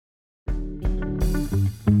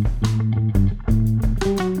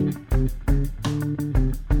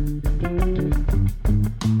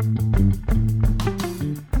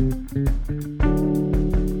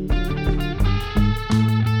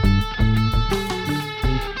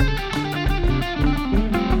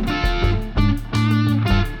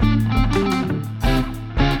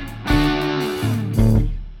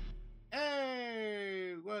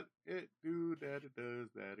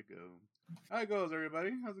How goes,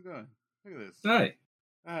 everybody? How's it going? Look at this. Hi.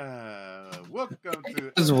 Welcome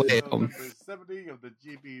to This is way episode home. number 70 of the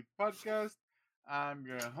GB podcast. I'm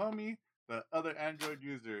your homie, the other Android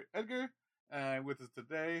user, Edgar. And with us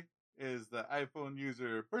today is the iPhone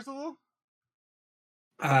user, Percival.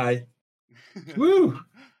 Hi. Woo.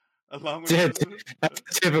 Along with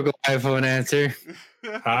Typical iPhone answer.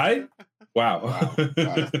 Hi. Wow.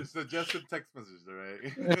 Suggested text message, right?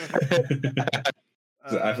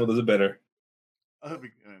 The iPhone does it better.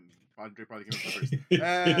 Andre probably came up first.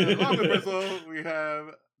 And along with Percival, we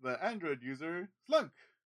have the Android user, Slunk.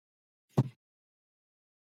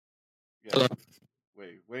 Yeah.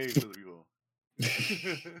 Wave to the people.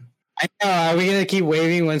 I know. Are we gonna keep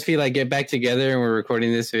waving once we get back together and we're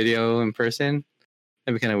recording this video in person?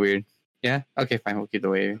 That'd be kind of weird. Yeah. Okay. Fine. We'll keep the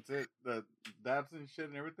waving. That's it. The dabs and shit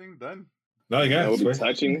and everything done. No, yeah. We'll be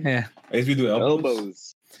touching. Yeah. I guess we do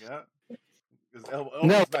elbows. Yeah.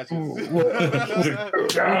 No. Matches.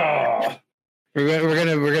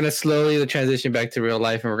 We're gonna slowly transition back to real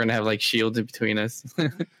life, and we're gonna have shields in between us.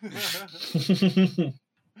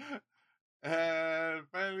 And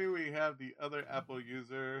finally, we have the other Apple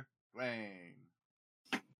user, Dwayne.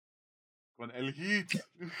 Con El Heat.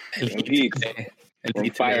 We're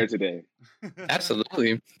on fire today.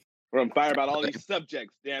 Absolutely. We're on fire about all these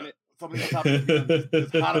subjects, damn it. Something topic is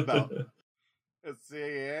hot about. Let's see.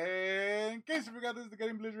 In case you forgot, this is the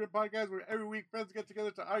Getting Belligerent podcast where every week friends get together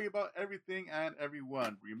to argue about everything and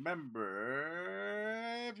everyone. Remember,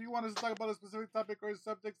 if you want us to talk about a specific topic or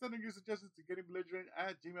subject, send in your suggestions to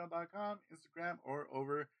gettingbelligerent@gmail.com, Instagram, or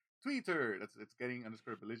over Twitter. It's getting_belligerent,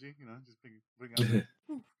 just putting out there.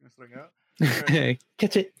 Starting out.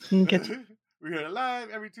 Catch it. We're here live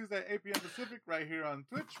every Tuesday at 8 p.m. Pacific, right here on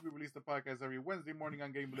Twitch. We release the podcast every Wednesday morning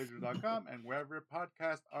on GettingBelligerent.com and wherever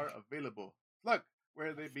podcasts are available. Look,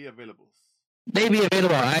 where they be available. They be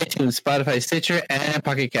available on iTunes, Spotify, Stitcher, and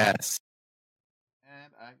Pocket Cast.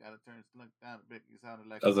 And I gotta turn Slunk down a bit. You sounded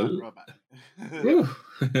like a robot.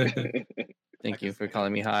 Thank you for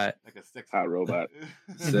calling me hot. Like a sexy hot robot.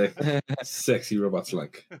 Sexy robot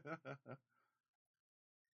Slunk.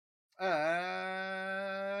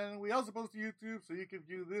 And we also post to YouTube, so you can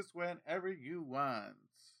view this whenever you want.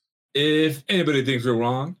 If anybody thinks we're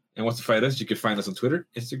wrong and wants to fight us, you can find us on Twitter,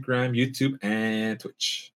 Instagram, YouTube, and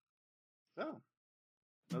Twitch. So,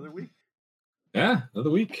 another week. Yeah,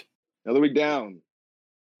 another week. Another week down.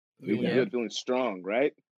 Feeling good, feeling strong,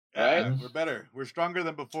 right? Yeah, we're better. We're stronger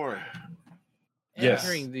than before. Yes.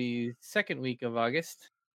 Entering the second week of August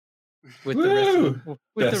with the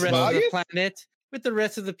rest of the planet, with the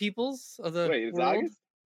rest of the peoples of the Wait, it's world. August?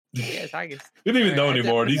 Yeah, it's August. We don't even know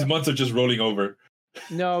anymore. These months are just rolling over.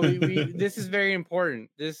 No, we this is very important.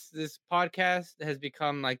 This podcast has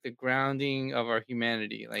become like the grounding of our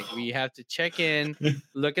humanity. We have to check in,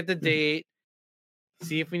 look at the date,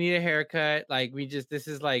 see if we need a haircut. This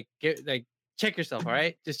is check yourself, all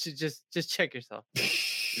right? Just check yourself.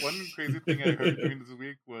 One crazy thing I heard during this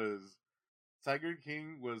week was Tiger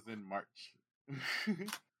King was in March.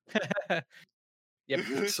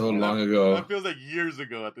 Yep. So long ago. That feels like years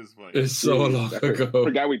ago at this point. It's so long ago. I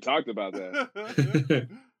forgot we talked about that.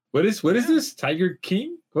 What is this? Tiger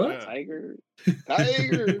King? What? Yeah. Tiger.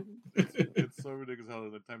 It's so ridiculous how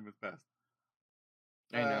the time has passed.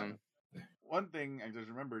 I know. One thing I just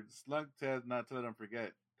remembered, Slunk said not to let him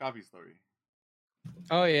forget coffee story.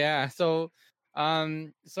 Oh yeah. So I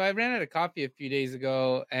ran out of coffee a few days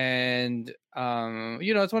ago, and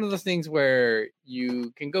it's one of those things where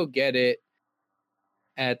you can go get it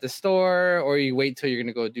at the store, or you wait till you're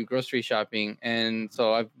gonna go do grocery shopping. And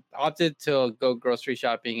so I've opted to go grocery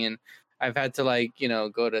shopping, and I've had to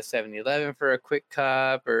go to 7-Eleven for a quick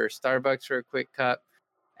cup or Starbucks for a quick cup.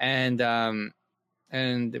 And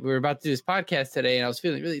we were about to do this podcast today, and I was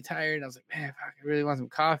feeling really tired. And I was like, man, fuck, I really want some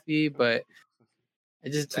coffee, but I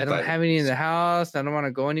don't have any in the house. I don't want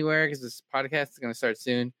to go anywhere because this podcast is gonna start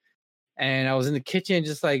soon. And I was in the kitchen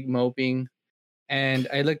just moping. And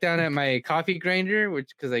I looked down at my coffee grinder,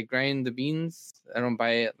 because I grind the beans. I don't buy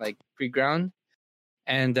it pre-ground.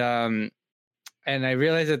 And I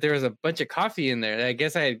realized that there was a bunch of coffee in there that I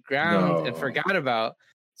guess I had ground and forgot about.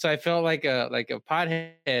 So I felt like a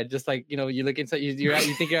pothead, just you look inside, you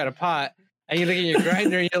think you're at a pot, and you look at your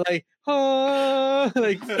grinder and you're like, oh, fuck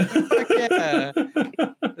yeah,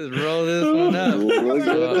 just roll this one up.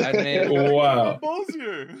 So wow.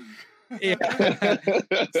 Yeah.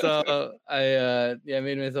 So I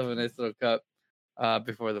made myself a nice little cup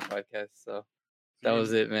before the podcast. So that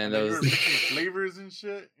was it, man. That was flavors and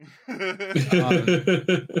shit.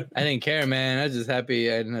 I didn't care, man. I was just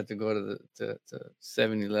happy I didn't have to go to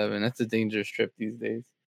 7-Eleven. That's a dangerous trip these days.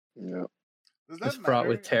 Yeah. Does that It's fraught matter?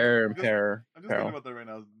 with terror and Because peril. I'm just thinking about that right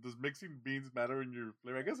now. Does mixing beans matter in your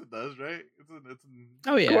flavor? I guess it does, right?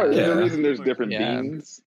 Oh Of course, yeah, there's a Yeah. reason there's different Yeah.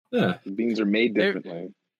 beans. Yeah. Beans are made They're-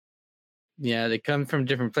 differently. yeah. They come from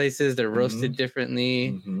different places. They're roasted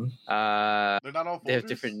differently. Mhm. They're not all They have Folgers?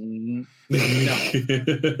 different.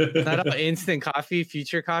 No, not all instant coffee,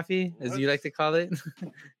 future coffee, as you What? like to call it.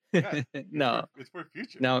 Yeah, No, it's for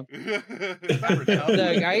future. No. It's not for now.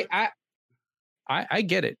 look, I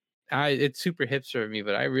get it. It's super hipster of me,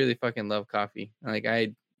 but I really fucking love coffee. Like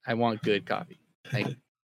I want good coffee. Like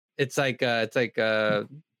it's like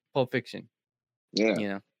Pulp Fiction. Yeah. You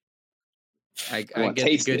know, I You get wanna the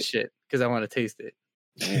taste good it. shit because I want to taste it.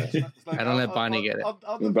 Yeah. It's like, I don't let Bonnie get it.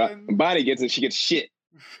 I'll When defend, Bonnie gets it, she gets shit.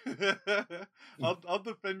 I'll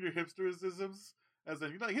defend your hipsterisms as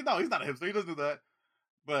in he's not a hipster. He doesn't do that.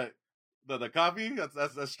 But the coffee that's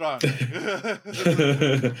strong. I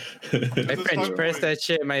a French strong press point. that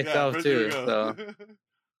shit myself there too. you go. So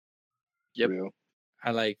Yep. Real.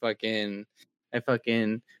 I fucking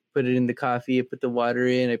put it in the coffee. I put the water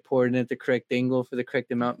in. I pour it in at the correct angle for the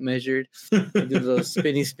correct amount measured. I do the little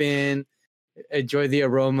spinny spin. Enjoy the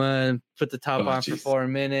aroma and put the top Oh, on for jeez. 4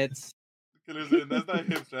 minutes. Listen, that's not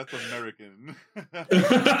hipster. That's American.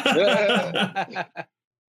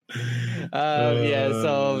 Yeah,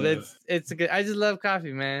 so it's a good. I just love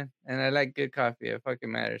coffee, man, and I like good coffee. It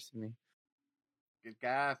fucking matters to me. Good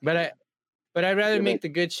coffee. But I'd rather Yeah, make but- the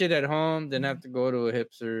good shit at home than have to go to a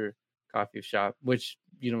hipster coffee shop, which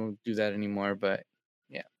you don't do that anymore. But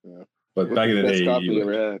But back in the Best day, coffee you you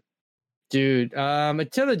ever had. dude,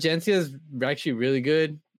 Intelligentsia is actually really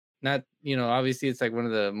good. Not, obviously it's like one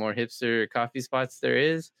of the more hipster coffee spots there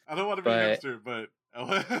is. I don't want to be but- hipster, but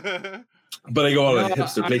but I go all No, the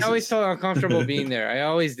hipster I places. always felt uncomfortable being there. I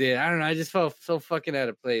always did. I don't know. I just felt so fucking out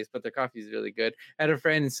of place. But their coffee is really good. I had a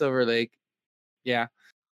friend in Silver Lake. Yeah,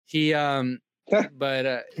 he but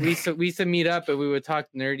we used to meet up and we would talk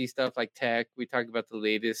nerdy stuff like tech. We talked about the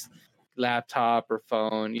latest laptop or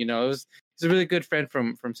phone. He's a really good friend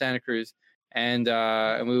from Santa Cruz, and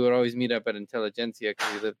we would always meet up at Intelligentsia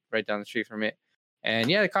because we lived right down the street from it. And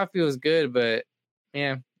yeah, the coffee was good, but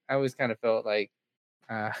yeah, I always kind of felt like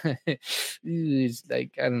it's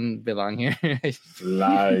like I don't belong here.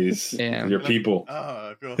 Lies. Yeah. Your people.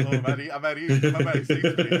 Oh, I feel home. I'm at ease. I'm at a safe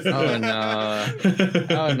space. Oh no.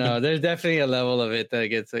 Oh no, there's definitely a level of it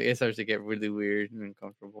that it starts to get really weird and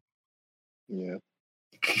uncomfortable. Yeah.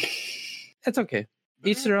 That's okay.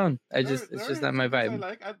 Each their own. There- It's there just are not my some things vibe. I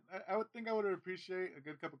like. I would think I would appreciate a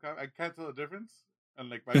good cup of coffee. I can't tell the difference. And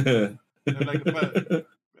like,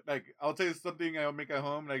 like I'll tell you something I'll make at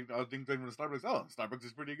home. Like I'll drink from the Starbucks. Oh, Starbucks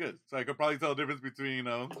is pretty good. So I could probably tell the difference between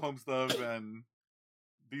home stuff and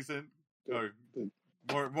decent or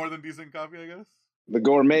more than decent coffee, I guess. The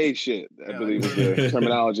gourmet shit, I Yeah, believe like is the gourmet.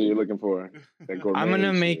 terminology you're looking for. That gourmet I'm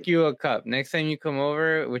gonna make shit. you a cup. Next time you come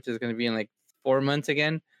over, which is gonna be in like 4 months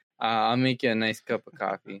again, I'll make you a nice cup of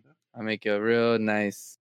coffee. I'll make you a real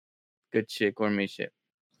nice, good shit, gourmet shit.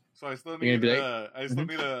 So I still You're need gonna be I still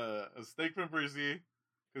need a steak from Percy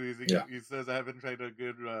because Yeah. he says I haven't tried a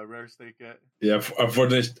good rare steak yet. Yeah,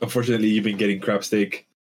 unfortunately, you've been getting crab steak,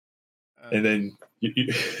 and then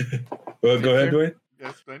you well, go ahead, Dwayne.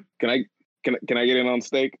 yes, Dwayne. Can I get in on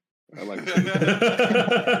steak? I like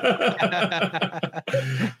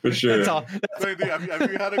For sure. That's all. Dwayne, dude, have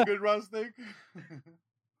you had a good raw steak?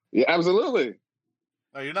 Yeah, absolutely.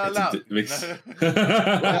 No, you're not allowed.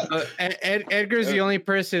 Edgar's the only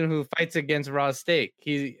person who fights against raw steak.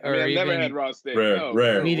 I've never had raw steak. Rare, No.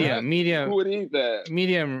 rare. What? medium, Who would eat that?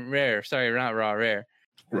 medium rare. Sorry, not raw, rare.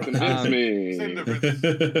 Convince me. Same difference.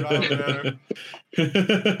 Raw,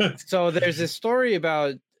 rare. So there's a story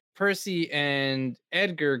about Percy and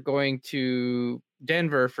Edgar going to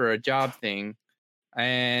Denver for a job thing,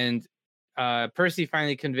 and Percy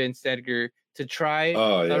finally convinced Edgar to try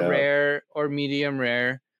Oh, yeah. a rare or medium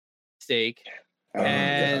rare steak, Oh,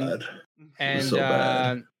 and God. and so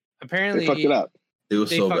bad. apparently They fucked it up. It was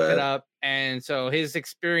they so fucked bad. it up, and so his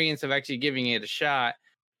experience of actually giving it a shot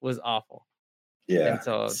was awful. Yeah. And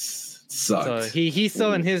so- Sucked. So he's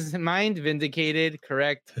still in his mind vindicated,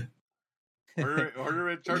 correct? Order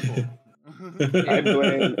it charcoal. I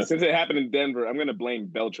blame since it happened in Denver. I'm gonna blame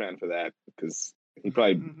Beltran for that because he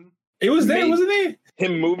probably It was there, Made- wasn't it?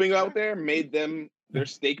 him moving out there made their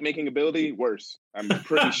steak making ability worse. I'm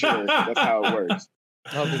pretty sure that's how it works. I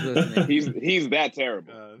hope he's listening. He's that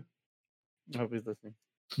terrible. I hope he's listening.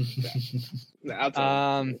 No, I'll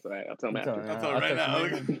tell him. It's all right. I'll tell him I'll tell after. him. That's all right now. I'll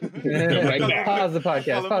Right now. Pause the podcast.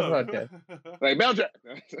 Call him Pause the up. podcast. Like Beltran.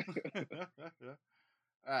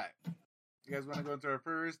 All right. You guys want to go into our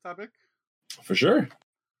first topic? For sure.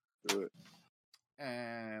 Do it.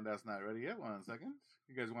 And that's not ready yet. 1 second.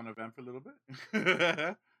 You guys want to vamp for a little bit?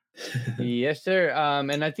 Yes, sir.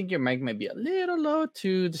 And I think your mic might be a little low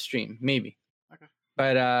to the stream, maybe. Okay.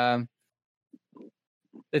 But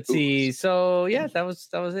let's see. So yeah, that was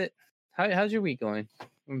it. How's your week going?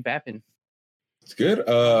 I'm vapping. It's good.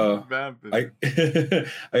 Vamping. I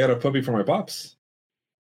got a puppy for my pops.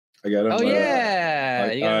 I got him. Oh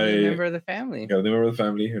yeah, you got a new member of the family. I got a new member of the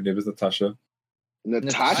family. Her name is Natasha.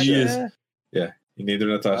 Natasha? She is. Yeah, he named her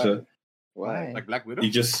Natasha. Why? Like Black Widow? He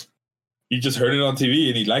just heard it on TV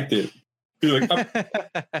and he liked it. He was like,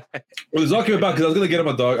 well, it's all came about because I was gonna get him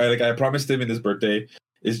a dog. I promised him in his birthday.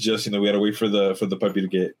 It's just we had to wait for the puppy to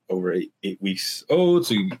get over eight weeks old,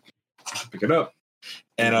 so you pick it up.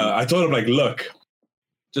 And I told him look,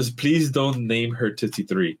 just please don't name her Tootsie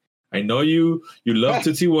 3. I know you love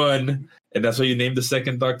Tootsie 1, and that's why you named the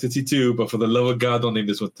second dog Tootsie 2. But for the love of God, don't name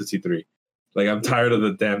this one Tootsie 3. I'm tired of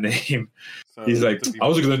the damn name. So He's like, I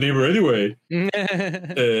was gonna name her anyway. And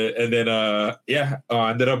then I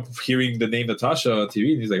ended up hearing the name Natasha on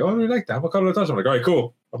TV, and he's like, oh, I really like that. I'm gonna call her Natasha. I'm like, all right,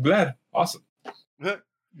 cool. I'm glad. Awesome.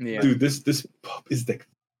 Yeah. Dude, this pup is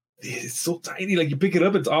it's so tiny. You pick it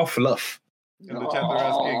up, it's all fluff. In the chat, they're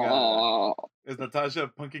asking, is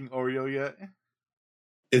Natasha punking Oreo yet?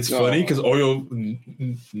 It's funny because Oreo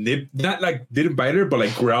didn't bite her,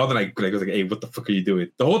 but growled and was like, hey, what the fuck are you doing?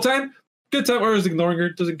 The whole time, good time. Orio's ignoring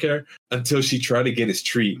her, doesn't care until she tried to get his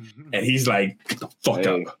treat, and he's like, get the fuck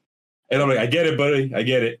up. And I'm like, I get it, buddy. I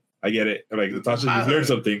get it. I'm like, Natasha, you've learned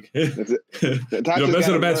something. You don't mess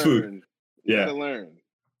with a man's food. You gotta learn.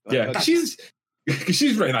 She's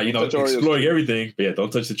right now, exploring everything. But yeah,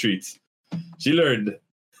 don't touch the treats. She learned.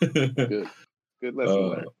 Good lesson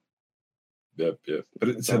learned. Yep. But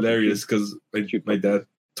it's hilarious because my dad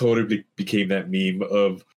totally became that meme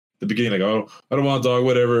of the beginning, oh, I don't want a dog,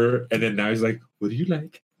 whatever. And then now he's like, what do you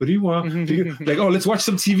like? What do you want? Oh, let's watch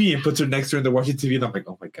some TV, and puts her next to her and they're watching TV. And I'm like,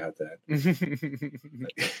 oh my God, Dad.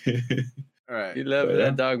 All right. You love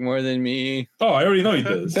that dog more than me. Oh, I already know he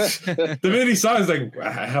does. The minute he saw it, he's like,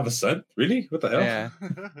 I have a son? Really? What the hell? Yeah.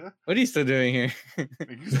 What are you still doing here?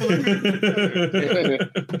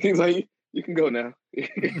 He's like, you can go now.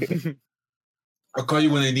 I'll call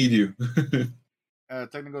you when I need you.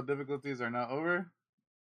 Technical difficulties are now over.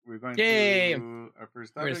 We're going Yay. to our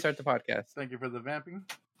first topic. We're going to start the podcast. Thank you for the vamping.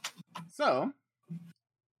 So,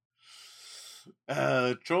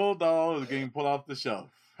 Troll doll is getting pulled off the shelf.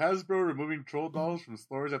 Hasbro removing troll dolls from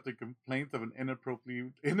stores after complaints of an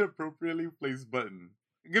inappropriately placed button.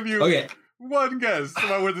 I'll give you one guess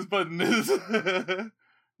about where this button is.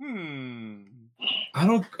 I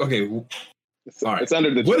don't. Okay. All right. It's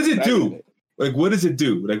under the. What does it do? What does it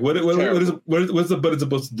do? What's the button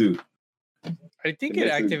supposed to do? I think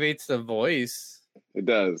it activates the voice. It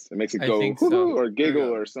does. It makes it go or giggle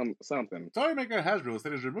or something. Toy maker Hasbro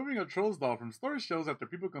said it's removing a Trolls doll from store shelves after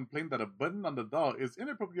people complained that a button on the doll is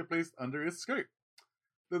inappropriately placed under its skirt.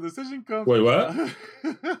 The decision comes. Wait, what?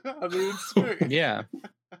 Under its skirt. Yeah.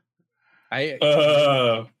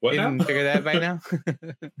 What didn't now? figure that by now.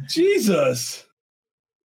 Jesus.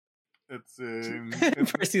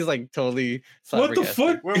 It's Percy's totally. What the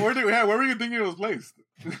fuck? Where were you thinking it was placed?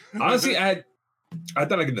 Honestly, I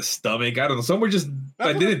thought in the stomach. I don't know. Somewhere just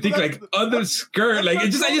I didn't think under the skirt. I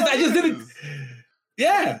just didn't.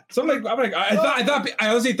 Yeah. So I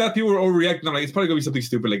honestly thought people were overreacting. I'm like, it's probably gonna be something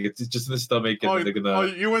stupid. It's just in the stomach, and they're gonna. Oh,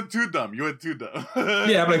 you went too dumb.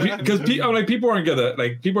 Yeah, because people aren't gonna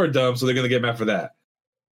people are dumb, so they're gonna get mad for that.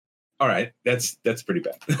 All right, that's pretty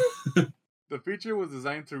bad. The feature was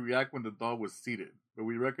designed to react when the doll was seated, but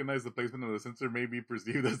we recognize the placement of the sensor may be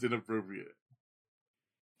perceived as inappropriate.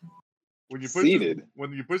 When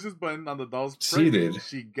you push this button on the doll's pregnant,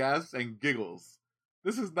 she gasps and giggles.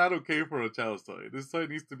 This is not okay for a child's toy. This toy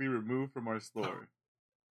needs to be removed from our store.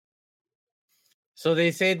 So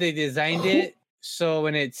they say they designed it so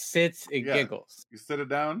when it sits, it giggles. You sit it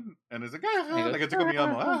down, and it's like, like a Tickle Me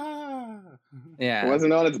Elmo. Yeah. It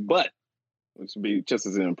wasn't on its butt, which would be just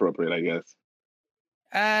as inappropriate, I guess.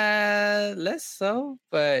 Less so,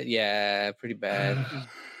 but yeah, pretty bad.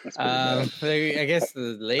 I guess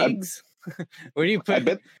the legs. Where do you put? I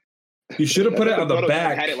bet you should have put it on the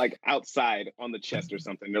back. Had it outside on the chest or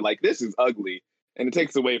something. They're like, this is ugly, and it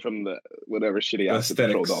takes away from the whatever shitty outfit the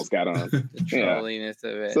troll dolls got on. The trolliness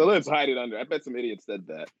of it. So let's hide it under. I bet some idiots said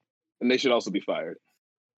that, and they should also be fired.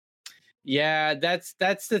 Yeah, that's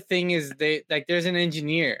the thing is there's an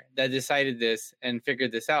engineer that decided this and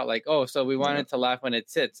figured this out. So we want it to laugh when it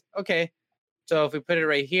sits. Okay. So if we put it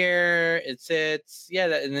right here, it sits. Yeah,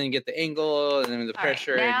 and then you get the angle and then the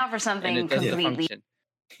pressure. Right, now for something completely.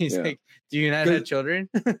 He's like, do you not have children?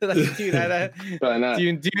 Do you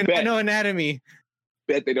not know anatomy?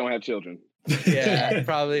 bet they don't have children. Yeah,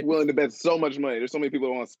 probably. Willing to bet so much money. There's so many people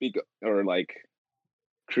who want to speak or like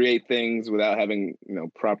create things without having,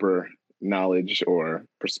 proper knowledge or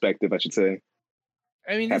perspective, I should say.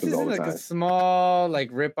 I mean, this isn't like a small like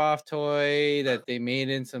rip-off toy that they made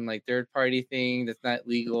in some like third-party thing that's not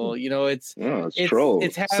legal. It's trolls.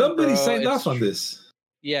 It's somebody signed off on this.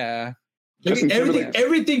 Yeah.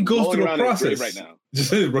 Everything goes through a process right now.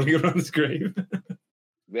 Just running around his grave.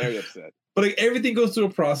 Very upset. But like everything goes through a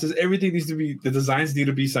process. Everything needs to be, the designs need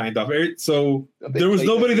to be signed off. So there was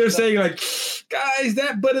nobody there saying like, guys,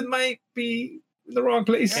 that button might be in the wrong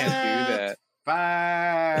place. Can't do that.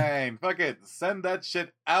 Fine. Fuck it. Send that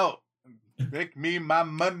shit out. Make me my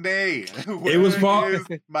money. It was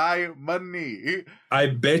my money. I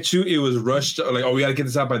bet you it was rushed. Like, oh, we got to get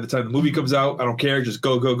this out by the time the movie comes out. I don't care. Just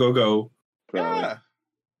go. Yeah.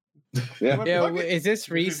 Yeah. Is this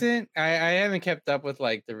recent? I haven't kept up with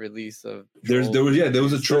like the release of. There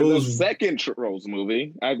was a Trolls second Trolls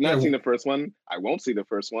movie. I've not seen the first one. I won't see the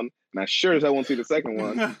first one, and I sure as I won't see the second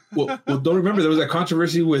one. well, don't remember there was that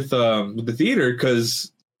controversy with the theater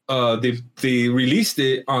because they released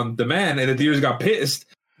it on demand and the theaters got pissed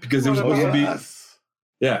because it was supposed to be.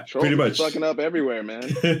 Yeah, Trolls pretty much fucking up everywhere, man.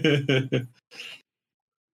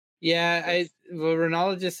 Yeah, what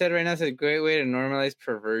Ronaldo just said right now is a great way to normalize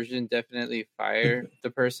perversion. Definitely fire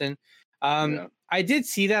the person. I did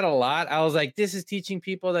see that a lot. I was like, this is teaching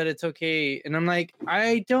people that it's okay. And I'm like,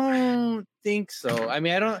 I don't think so. I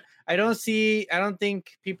mean, I don't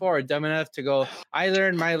think people are dumb enough to go, I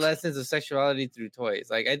learned my lessons of sexuality through toys.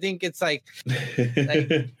 Like, I think it's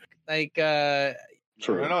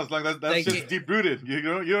True. I know, it's like that's shit's deep rooted. You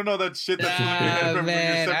don't know that shit. That's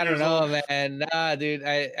man, I don't know, man. Nah, dude,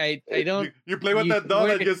 I don't. You play with that doll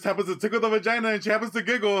that just happens to tickle the vagina and she happens to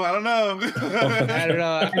giggle. I don't know. I don't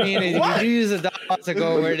know. I mean, if you use a doll to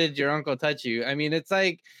go, where did your uncle touch you? I mean, it's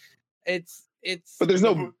like, it's. But there's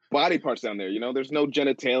no body parts down there. There's no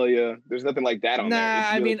genitalia. There's nothing like that on there. Nah,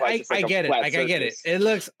 I mean, I get it. Like, I get it. It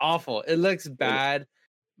looks awful. It looks bad,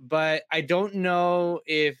 but I don't know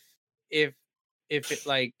if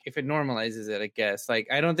it normalizes it, I guess. Like,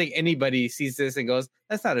 I don't think anybody sees this and goes,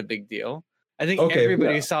 that's not a big deal. I think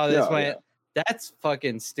everybody who saw this went, that's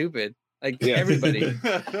fucking stupid. Like, everybody.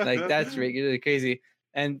 Like, that's really crazy.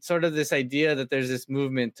 And sort of this idea that there's this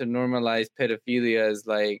movement to normalize pedophilia is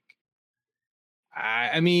like,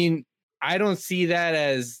 I mean, I don't see that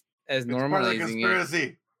as normalizing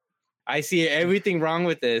it. I see everything wrong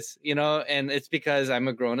with this, and it's because I'm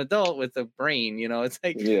a grown adult with a brain, it's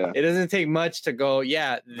like, it doesn't take much to go,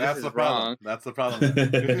 this is wrong. That's the problem.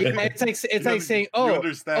 It's like saying,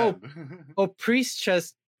 priests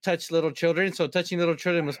just touch little children, so touching little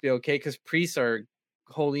children must be okay because priests are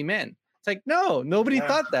holy men. It's like, no, nobody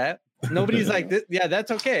thought that. Nobody's like,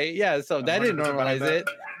 that's okay. Yeah, so that didn't normalize it.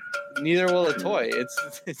 Neither will a toy.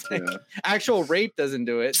 It's like actual rape doesn't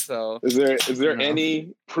do it. So is there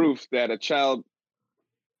any proof that a child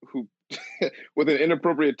who with an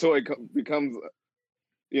inappropriate toy becomes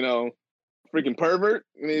freaking pervert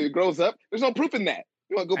when he grows up? There's no proof in that.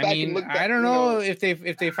 You want to go back and look back, I don't know if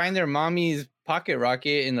they find their mommy's pocket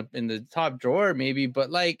rocket in the top drawer maybe,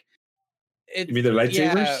 but like you mean their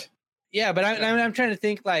lightsabers? Yeah, but I'm trying to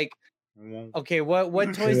think like, okay,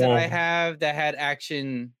 what toys did I have that had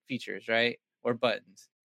action features, right? Or buttons?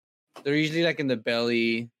 They're usually like in the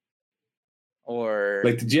belly or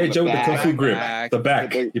like the G.I. Joe with the Kung Fu grip. The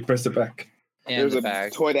back. You press the back. There's a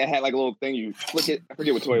toy that had like a little thing you flick it. I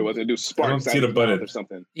forget what toy it was. It do sparks. I don't see the button or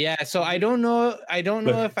something. Yeah, so I don't know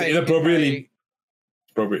if I inappropriate.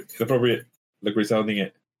 Look, we're sounding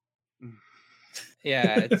it.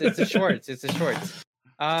 Yeah, it's a shorts. It's a shorts.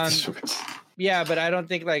 Yeah, but I don't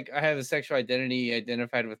think like I have a sexual identity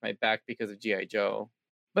identified with my back because of G.I. Joe.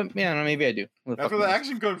 But maybe I do. That's where the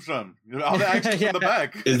action comes from. All the action from the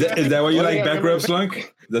back. Is that why you like back rubs,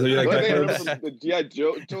 Slunk? That's why you like back rubs? The G.I.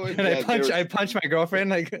 Joe toy. And I punch my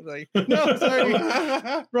girlfriend like no, sorry,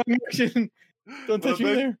 wrong action. Don't touch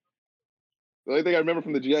me there. The only thing I remember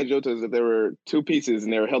from the G.I. Joe toys is that there were two pieces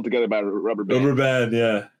and they were held together by a rubber band. Rubber band,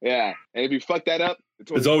 yeah. Yeah, and if you fuck that up,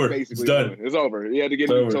 it's over. It's done. It's over. You had to get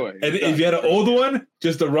a new toy. And if you had an old one,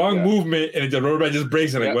 just the wrong movement, and the rubber band just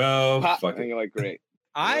breaks. And fuck it. And you're like, great.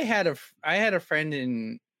 I had a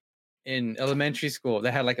friend in elementary school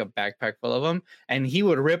that had like a backpack full of them, and he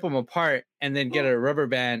would rip them apart and then get a rubber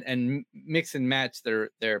band and mix and match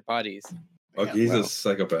their bodies. Oh, he's a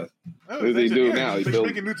psychopath. What does he do now? He's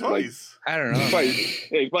making new toys. I don't know.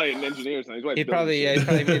 He's probably an engineer. So he probably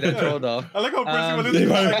made that troll doll. I like how Percy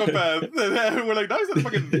is a psychopath. We're like, no, he's a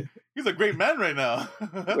fucking He's a great man right now.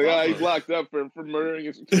 Like, he's locked up for murdering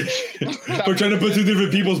his. We're trying to put two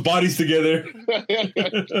different people's bodies together.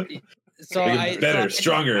 So better,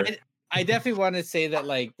 stronger. I definitely want to say that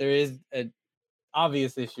like there is an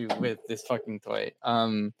obvious issue with this fucking toy.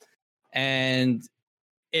 And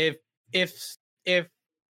if I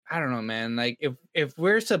don't know, man, like if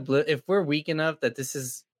we're weak enough that this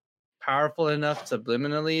is powerful enough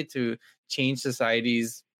subliminally to change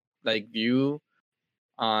society's like view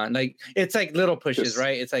on, like, it's like little pushes,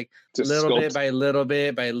 right? It's like little bit by little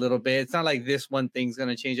bit by little bit. It's not like this one thing's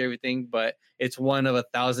gonna change everything, but it's one of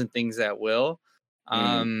 1,000 things that will.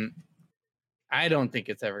 I don't think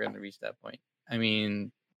it's ever gonna reach that point. I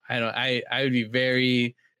mean, I would be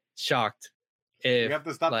very shocked if we have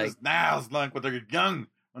to stop this now, Slunk, when they're young,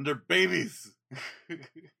 when they're babies.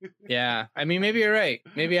 Yeah, I mean, maybe you're right.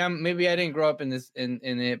 Maybe I didn't grow up in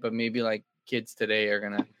it, but maybe like kids today are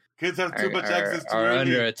gonna. Kids have too much access to are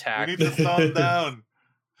under attack. We need to calm down.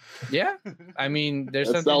 Yeah, I mean,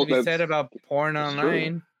 there's something to be said about porn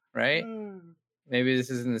online, right? Maybe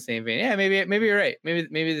this isn't the same vein. Yeah, maybe you're right.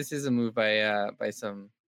 Maybe this is a move by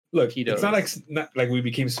some. Look, pedos. It's not like we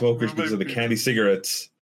became smokers because of the candy cigarettes,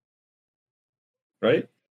 right?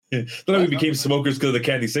 It's not like we became smokers because of the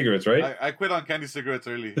candy cigarettes, right? I quit on candy cigarettes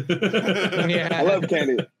early. Yeah. I love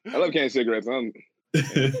candy cigarettes. I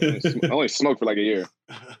only smoked for like a year.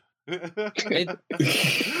 It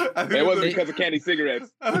wasn't because of candy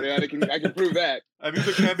cigarettes. Yeah, I can prove that. I need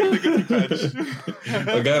the candy nicotine patch.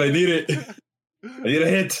 Oh God, I need it. I need a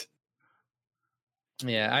hit.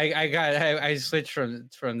 Yeah, I switched from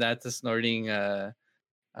that to snorting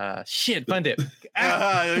shit, Fun Dip. You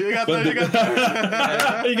got there.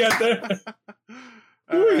 You got there.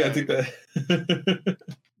 We gotta take that.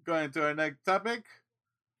 Going to our next topic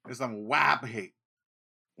is some WAP hate.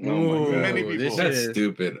 Oh my God. Many people. That's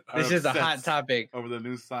stupid. This is a hot topic. Over the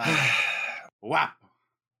new song. WAP.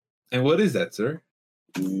 And what is that, sir?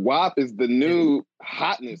 WAP is the new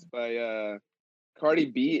hotness by Cardi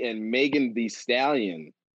B and Megan Thee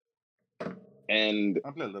Stallion. And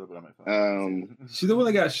I'll play a little bit on my phone. She's the one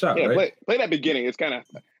that got shot, yeah, right? play that beginning. It's kind of,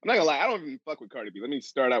 I'm not gonna lie, I don't even fuck with Cardi B. Let me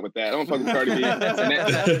start out with that. I don't fuck with Cardi B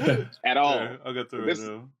at all. Yeah, I'll get to it right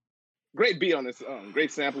now. Great beat on this song.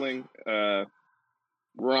 Great sampling.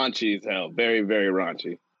 Raunchy as hell. Very, very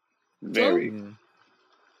raunchy. Very.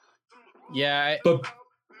 Yeah. But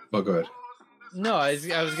go ahead. No, I was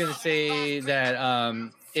gonna say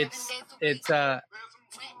that it's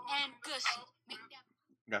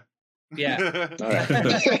yeah. All right.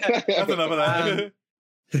 That's enough of that.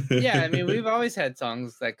 Yeah, I mean, we've always had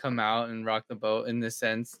songs that come out and rock the boat in this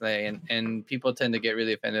sense, like, and people tend to get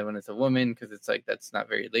really offended when it's a woman because it's like that's not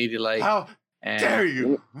very ladylike. How dare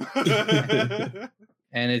you?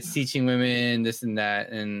 And it's teaching women this and that,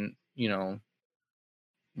 and you know,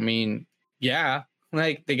 I mean, yeah,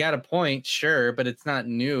 like they got a point, sure, but it's not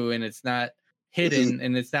new and it's not hidden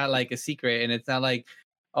and it's not like a secret and it's not like,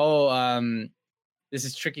 this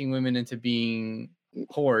is tricking women into being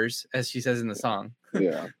whores, as she says in the song.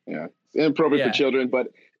 Yeah. It's inappropriate for children, but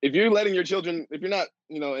if you're letting your children, if you're not,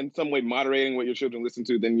 in some way moderating what your children listen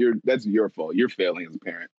to, then that's your fault. You're failing as a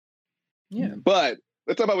parent. Yeah. But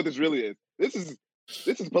let's talk about what this really is. This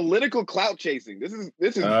is political clout chasing. This is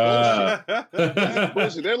bullshit. This is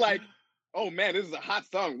bullshit. They're like, oh man, this is a hot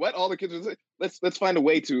song. What all the kids are saying? Let's find a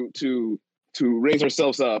way to raise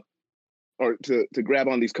ourselves up or to grab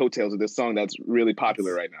on these coattails of this song that's really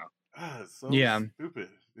popular right now. So stupid.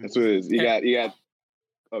 That's what it is. You got.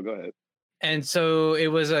 Oh, go ahead. And so it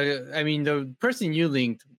was the person you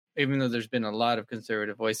linked, even though there's been a lot of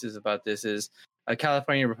conservative voices about this, is a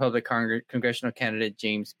California Republican congressional candidate,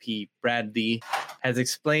 James P. Bradley, has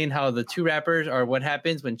explained how the two rappers are what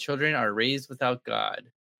happens when children are raised without God.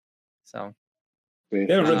 So. You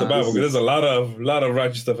haven't read the Bible because there's a lot of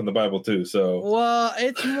righteous stuff in the Bible too. So. Well,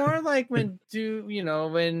 it's more like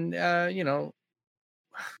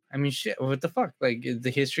I mean, shit, what the fuck? Like, the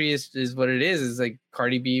history is what it is. It's like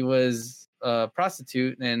Cardi B was a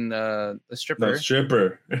prostitute and a stripper. No,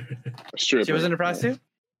 stripper. Stripper. She wasn't a prostitute?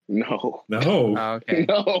 No. Oh, okay.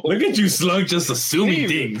 No. Look at you, Slug, just assuming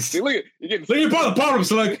things. See, look, you're part of the problem,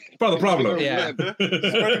 Slug. Part of the problem. Yeah.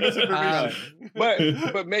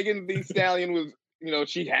 But Megan Thee Stallion was,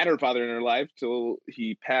 she had her father in her life till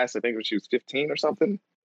he passed, I think when she was 15 or something.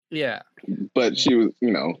 Yeah. But she was,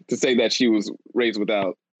 to say that she was raised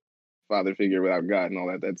without father figure, without God and all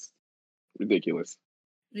that, that's ridiculous.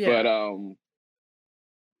 Yeah. But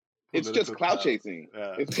it's just clout chasing.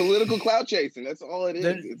 Yeah. It's political clout chasing. That's all it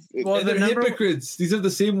is. They're hypocrites. These are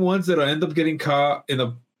the same ones that end up getting caught in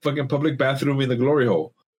a fucking public bathroom in the glory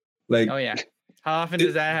hole. Like, oh yeah. How often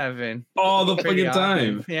does that happen? All the Pretty fucking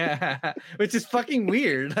time. often. Yeah, which is fucking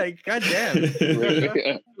weird. Like, goddamn.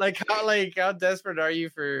 Yeah. How desperate are you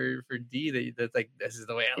for D? That's like, this is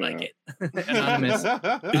the way I like it. Anonymous.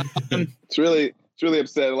 It's really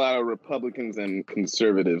upset a lot of Republicans and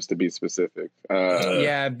conservatives, to be specific.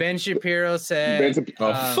 Yeah, Ben Shapiro said.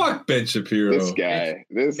 Fuck Ben Shapiro. This guy.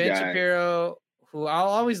 Ben Shapiro, who I'll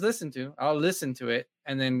always listen to. I'll listen to it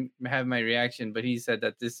and then have my reaction. But he said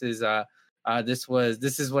that this is what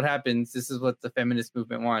happens. This is what the feminist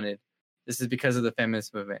movement wanted. This is because of the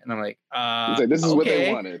feminist movement. And I'm like, this is what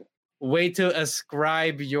they wanted. Way to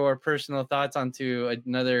ascribe your personal thoughts onto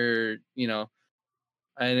another,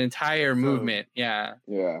 an entire movement. Yeah.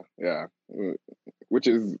 Yeah. Which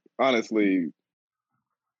is honestly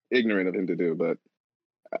ignorant of him to do, but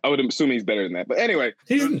I would assume he's better than that. But anyway,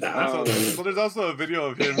 he's not. So there's also a video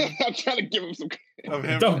of him. I'm trying to give him some. Of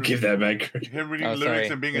him. Don't give that man credit. Him reading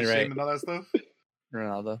lyrics and being ashamed and all that stuff.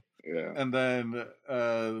 Ronaldo. Yeah. And then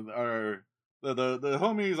the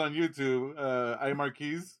homies on YouTube, I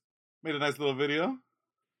Marquise, made a nice little video.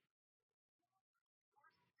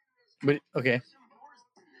 But okay.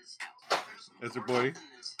 That's your boy,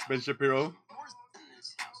 Ben Shapiro.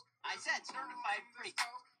 I said certified freak.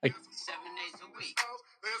 Like 7 days a week.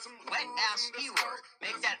 Wet ass keyword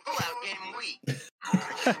makes that pull-out game weak.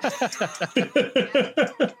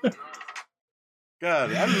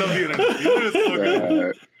 God, I love the internet. The internet's so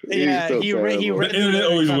good. Yeah, so he read The internet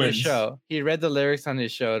always on wins. his show. He read the lyrics on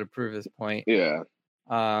his show to prove his point. Yeah.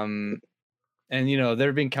 And there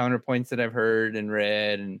have been counterpoints that I've heard and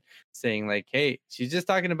read and saying like, hey, she's just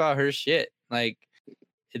talking about her shit. Like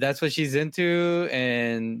that's what she's into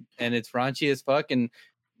and it's raunchy as fuck. And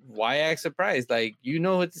why act surprised? Like,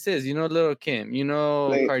 what this is, Lil' Kim,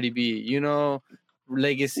 Cardi B,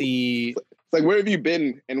 Legacy. It's like, where have you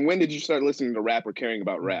been and when did you start listening to rap or caring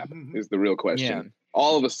about rap is the real question. Yeah.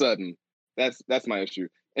 All of a sudden, that's my issue.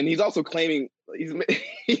 And he's also claiming, he's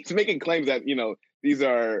making claims that, these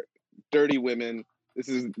are dirty women. This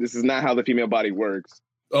is not how the female body works.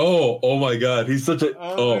 Oh my God. He's such a,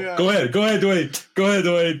 yeah. Go ahead,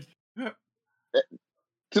 Dwayne.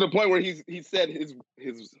 To the point where he said his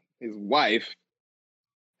wife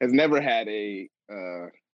has never had a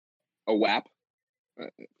WAP,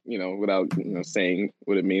 without saying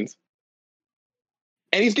what it means,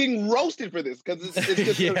 and he's getting roasted for this because it's just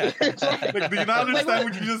Like, do you not understand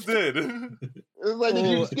what you just did? It's like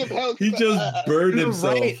you skip health. He just burned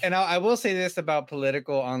himself. Right. And I will say this about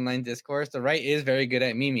political online discourse: the right is very good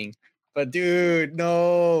at memeing. But dude,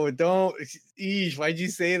 no, don't. Eesh, why'd you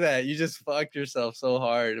say that? You just fucked yourself so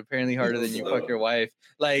hard. Apparently harder than you fuck your wife.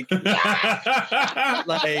 Like,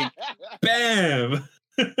 bam.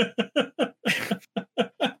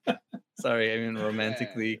 Sorry, I mean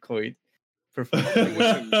romantically quite. Women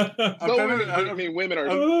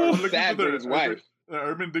are sad for his wife.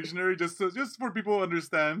 Urban Dictionary, just for people to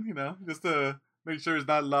understand, just to make sure it's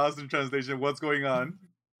not lost in translation what's going on.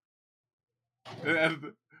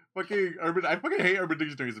 And I fucking hate Urban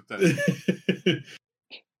Dictionary sometimes. It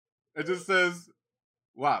just says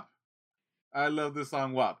WAP. I love this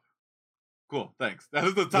song WAP. Cool, thanks. That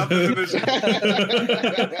is the top definition.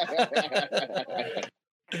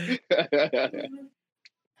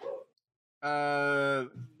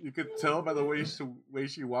 You could tell by the way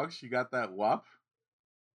she walks, she got that WAP.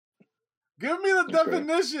 Give me the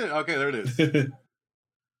definition. Okay, there it is.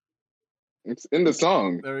 It's in the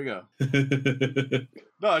song. There we go.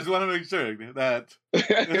 No, I just want to make sure that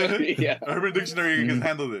Urban Dictionary can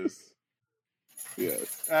handle this.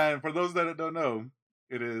 Yes. And for those that don't know,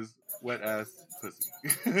 it is wet ass pussy.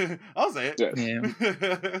 I'll say it. Yes.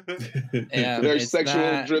 Yeah, Very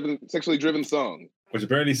sexually driven song. Which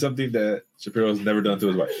apparently is something that Shapiro's never done to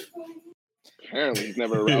his wife. Apparently, he's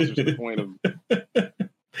never aroused her to the point of.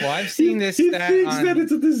 Well, I've seen this He stat thinks on. that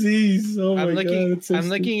it's a disease. Oh I'm my looking. God. It's so I'm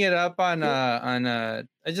stupid. looking it up on. I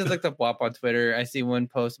just looked up WAP on Twitter. I see one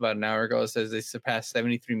post about an hour ago. It says they surpassed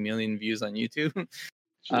 73 million views on YouTube.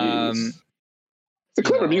 Jeez. It's a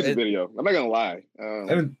clever music video. I'm not gonna lie.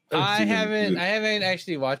 I haven't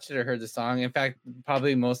actually watched it or heard the song. In fact,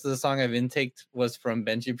 probably most of the song I've intaked was from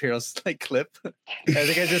Ben Shapiro's clip. I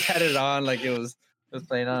think I just had it on, like it was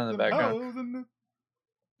playing on in the background.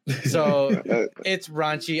 So it's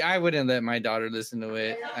raunchy. I wouldn't let my daughter listen to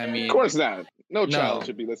it. I mean, of course not. No child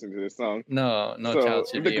should be listening to this song. No So, child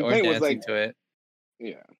should the be or complaint was dancing like- to it.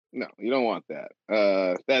 Yeah, no, you don't want that.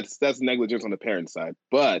 That's negligence on the parent's side,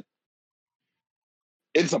 but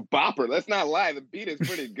it's a bopper. Let's not lie. The beat is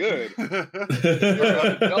pretty good. Oh,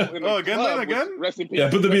 again? Rest in peace. Yeah,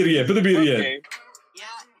 put the beat again. Yeah,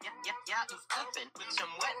 it's open with some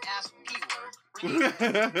wet ass keyword.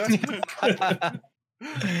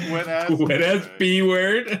 Wet ass B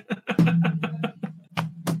word.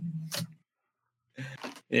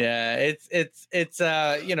 Yeah, it's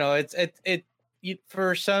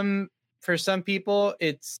for some people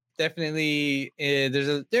it's definitely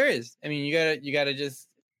there is. I mean, you gotta just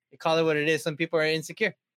call it what it is. Some people are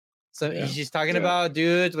insecure. So she's talking about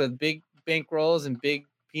dudes with big bankrolls and big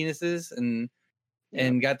penises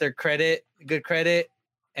and got their good credit,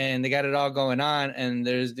 and they got it all going on. And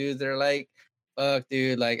there's dudes that are like, fuck,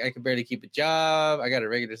 dude, like I could barely keep a job. I got a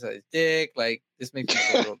regular sized dick. Like this makes me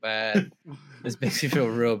feel real bad. This makes me feel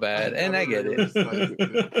real bad, and I get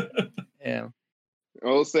it. Yeah,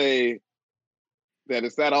 I'll say that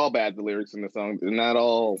it's not all bad. The lyrics in the song, they're not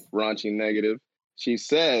all raunchy and negative. She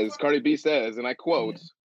says, Cardi B says, and I quote,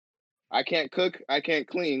 "I can't cook, I can't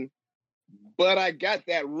clean, but I got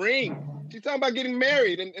that ring." She's talking about getting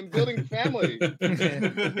married and building a family.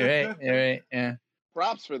 You're right. Yeah.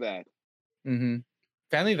 Props for that. Mm-hmm.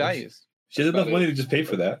 Family values. She has enough money to just pay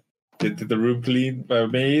for that. Get the room clean by a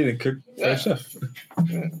maid and cook fresh stuff.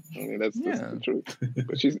 Yeah. I mean, that's the truth.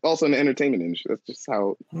 But she's also in the entertainment industry. That's just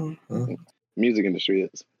how music industry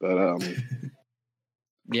is. But I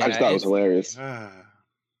just thought it was hilarious.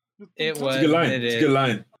 It was. It's a good line. It's a good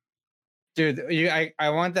line. Dude, I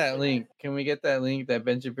want that link. Can we get that link, that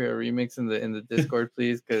Ben Shapiro remix in the Discord,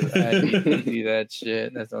 please? Because I need to see that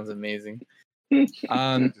shit. That sounds amazing.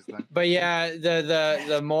 But yeah,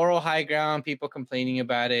 the moral high ground, people complaining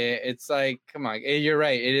about it. It's like, come on, you're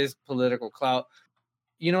right. It is political clout.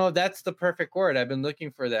 You know, that's the perfect word. I've been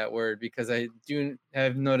looking for that word because I do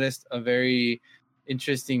have noticed a very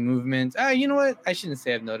interesting movement. You know what? I shouldn't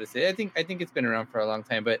say I've noticed it. I think it's been around for a long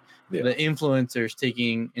time, but the influencers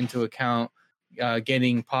taking into account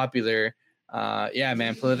getting popular. Yeah,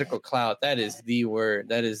 man, political clout. That is the word.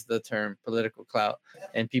 That is the term, political clout.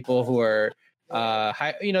 And people who are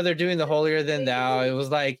they're doing the holier than thou. It was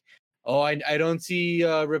like, oh, I don't see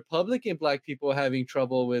Republican black people having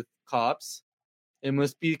trouble with cops. It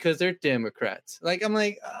must be because they're Democrats. Like, I'm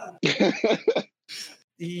like,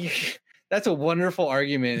 that's a wonderful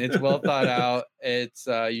argument. It's well thought out. It's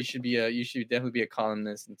you should definitely be a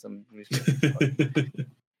columnist in some newspaper.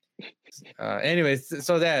 Anyways,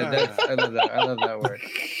 so that's I love that word.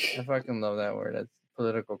 I fucking love that word. That's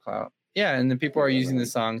political clout. Yeah, and then people are using the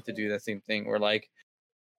song to do that same thing. We're like,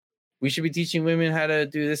 we should be teaching women how to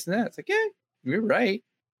do this and that. It's like, yeah, you're right.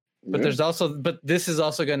 But this is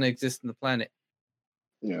also going to exist in the planet.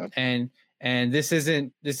 Yeah. And this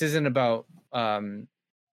isn't about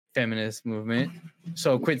feminist movement.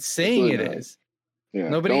 So quit saying it is. Yeah.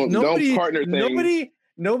 Nobody partner things.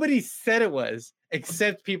 Nobody said it was,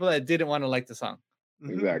 except people that didn't want to like the song.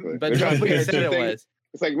 Exactly. But nobody said it was.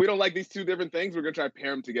 It's like, we don't like these two different things. We're going to try to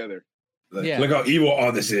pair them together. Look how evil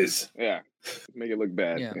all this is. Yeah. Make it look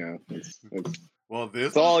bad. Yeah. Well,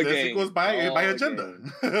 this equals my agenda.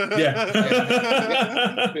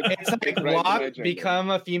 It's like WAP become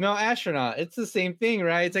a female astronaut. It's the same thing,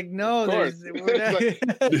 right? It's like, no, there's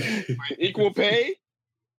equal pay.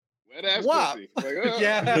 Wet ass pussy. Like,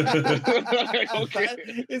 okay.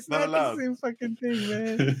 It's not the same fucking thing,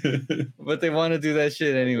 man. But they want to do that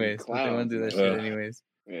shit anyways.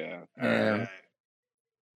 Yeah.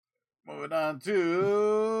 Moving on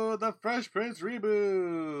to the Fresh Prince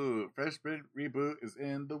reboot. Fresh Prince reboot is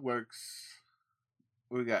in the works.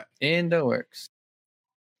 What we got? In the works.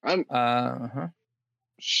 I'm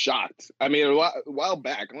shocked. I mean, a while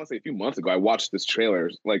back, I want to say a few months ago, I watched this trailer.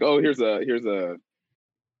 Like, oh, here's a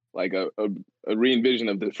re-envision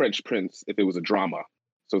of the Fresh Prince if it was a drama.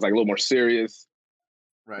 So it's like a little more serious.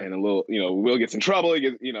 Right. And a little, Will gets in trouble. He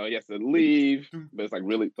has to leave, but it's like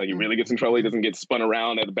he really gets in trouble. He doesn't get spun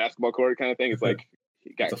around at the basketball court kind of thing. It's like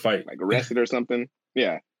he got arrested or something.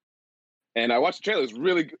 Yeah. And I watched the trailer. It was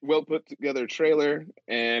really well put together trailer,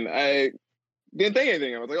 and I didn't think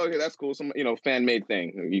anything. I was like, okay, that's cool. Some fan made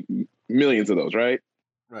thing. Millions of those, right?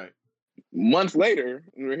 Right. Months later,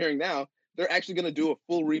 and we're hearing now, they're actually going to do a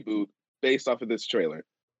full reboot based off of this trailer.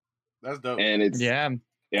 That's dope. And it's yeah,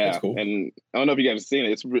 cool. And I don't know if you guys have seen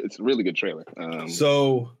it. It's a really good trailer.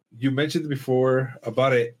 So you mentioned before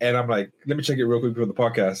about it, and I'm like, let me check it real quick before the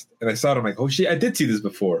podcast. And I saw it. I'm like, oh shit, I did see this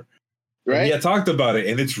before. Right? Yeah, talked about it,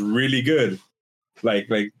 and it's really good. Like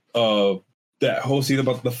that whole scene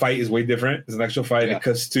about the fight is way different. It's an actual fight. Yeah. It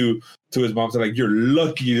cuts to his mom. So like, you're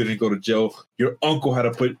lucky you didn't go to jail. Your uncle had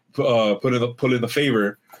to pull in the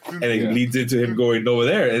favor, and it leads into him going over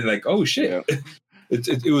there. And like, oh shit,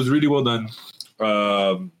 it was really well done.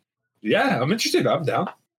 I'm interested. I'm down.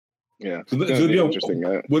 Yeah, so interesting.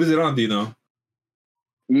 What is it on? Do you know?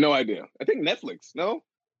 No idea. I think Netflix. No,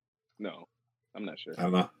 I'm not sure. I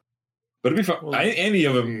don't know. But it'd be fun. Any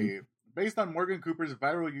of them. See, based on Morgan Cooper's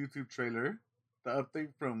viral YouTube trailer, the update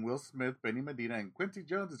from Will Smith, Benny Medina, and Quincy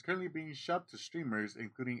Jones is currently being shopped to streamers,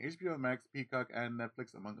 including HBO Max, Peacock, and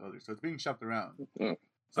Netflix, among others. So it's being shopped around. Mm.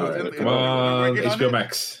 So Right, come on, HBO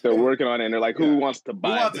Max. They're working on it, and they're like, "Who wants to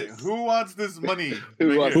buy this? Who wants this money?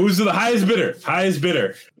 Who's the highest bidder? Highest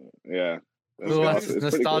bidder. Yeah. Who wants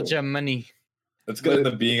nostalgia money? That's gonna end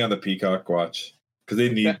up being on the Peacock watch because they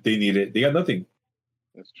need it. They got nothing.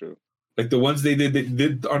 That's true. Like the ones they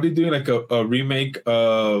did aren't they doing like a remake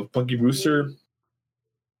of Punky Brewster?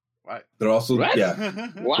 What? They're also What? yeah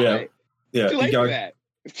Why? yeah Too late Peacock for that.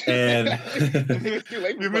 and It's too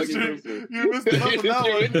late for You missed Punky it. Brewster. You missed it on that There's one.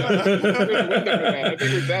 a window for that. I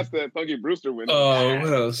think that's the Punky Brewster window. oh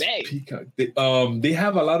what else? Dang. Peacock. They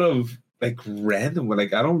have a lot of like random one.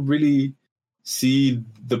 Like I don't really see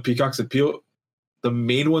the Peacock's appeal. The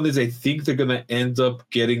main one is I think they're gonna end up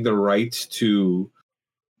getting the rights to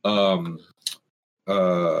Harry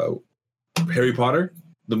Potter,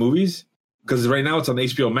 the movies. Because right now it's on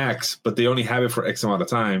HBO Max, but they only have it for X amount of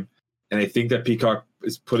time. And I think that Peacock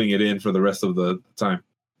is putting it in for the rest of the time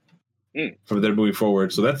from there moving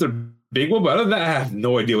forward. So that's their big one. But other than that, I have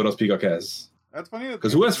no idea what else Peacock has. That's funny.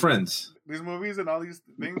 Because who has Friends? These movies and all these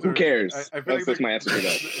things. Who cares? I feel That's my answer to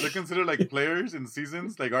that. They're considered like players in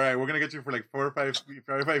seasons. Like, all right, we're gonna get you for like 4 or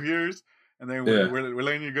 5 years, and then we're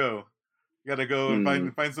letting you go. You gotta go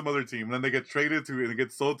and find some other team. And then they get traded to and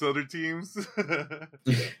get sold to other teams.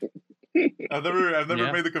 I've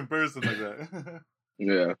never made the comparison like that.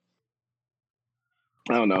 Yeah.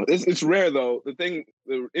 I don't know. It's rare though. The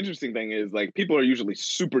interesting thing is like people are usually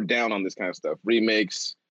super down on this kind of stuff.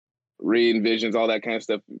 Remakes, re-envisions, all that kind of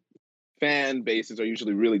stuff. Fan bases are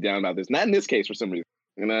usually really down about this. Not in this case for some reason.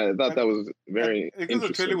 And I thought that was very because the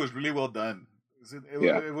trailer was really well done.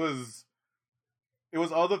 It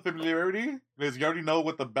was all the familiarity because you already know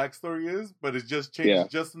what the backstory is, but it's just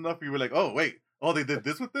changed just enough. You were like, oh wait, they did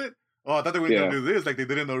this with it. Oh, I thought they were gonna do this like they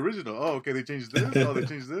did in the original. Oh, okay, they changed this. Oh, they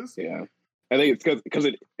changed this. Yeah. I think it's because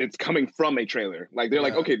it's coming from a trailer. Like they're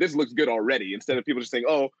like, okay, this looks good already. Instead of people just saying,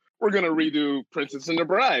 oh, we're gonna redo Princess and the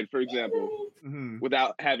Bride, for example,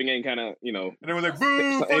 without having any kind of And everyone's like,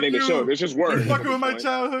 boo, anything to show. It's just words. You're fucking with my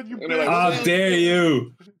childhood. You like, how dare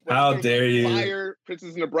you? How dare you? Fire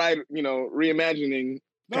Princess and the Bride, reimagining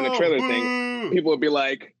kind of trailer thing. People would be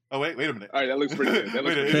like, oh wait a minute. All right, that looks pretty good. That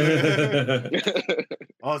looks pretty good.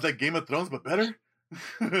 Oh, it's like Game of Thrones, but better.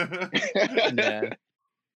 Yeah.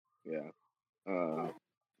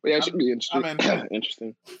 But yeah, it should be interesting.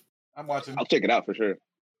 Interesting. I'm watching. I'll check it out for sure.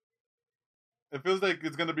 It feels like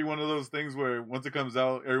it's gonna be one of those things where once it comes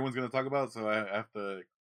out, everyone's gonna talk about it, so I have to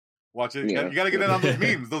watch it. You gotta get in on those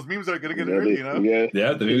memes. Those memes are gonna get early,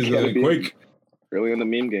 Yeah, the memes are really quick. Early in the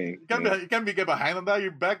meme game. You can't be get behind on that.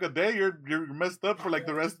 You're back a day. You're messed up for like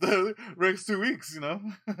the rest of the next 2 weeks. Yeah.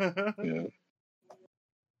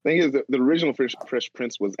 Thing is, the original Fresh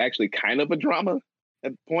Prince was actually kind of a drama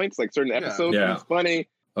at points. Like certain episodes, it's funny,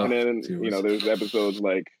 and then there's episodes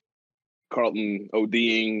like Carlton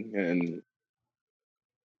ODing and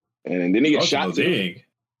then he gets shot. ODing.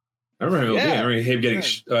 I remember him. I remember him getting.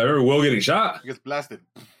 I remember Will getting shot. He gets blasted.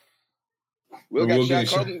 Will got shot.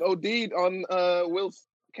 Carlton OD'd on Will's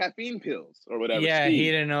caffeine pills or whatever. Yeah, he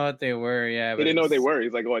didn't know what they were. Yeah, he didn't know what they were.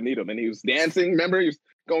 He's like, "Oh, I need them," and he was dancing. Remember, he was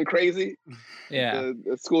going crazy. Yeah,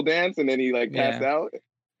 the school dance, and then he like passed out,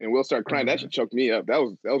 and Will started crying. That should choke me up. That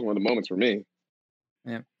was one of the moments for me.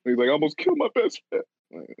 Yeah, he's like, I almost killed my best friend.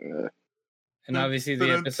 And obviously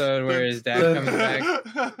the episode where his dad comes back.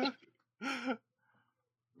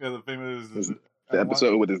 Yeah, the famous the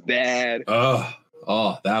episode with his dad.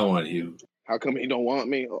 Oh, that one, you. How come he don't want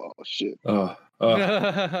me? Oh shit. Oh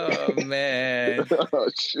man. Oh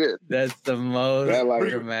shit. That's the most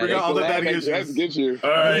dramatic. Bring out all the daddy issues. Get you. All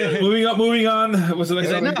right, moving on. What's the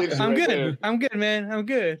next one? Like, no, I'm good. I'm good, man. I'm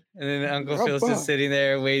good. And then Uncle Phil's just sitting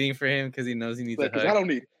there waiting for him because he knows he needs a hug. I don't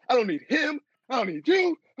need him. I don't need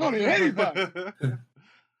you. I don't need anybody.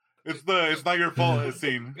 It's not your fault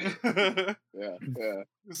scene. Yeah.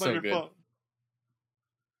 It's not your fault.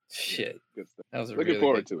 Shit. Good stuff. That was looking really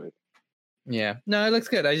forward good. to it. Yeah. No, it looks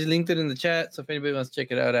good. I just linked it in the chat. So if anybody wants to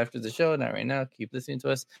check it out after the show, not right now, keep listening to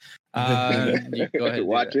us. You go ahead.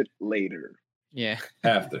 Watch it later. Yeah.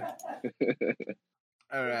 After.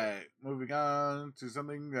 All right. Moving on to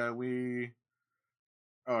something that we,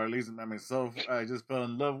 or at least myself, I just fell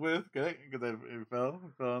in love with. Okay, because I fell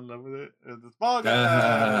in love with it. It's Fall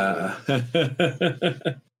Guys.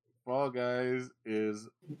 Fall Guys is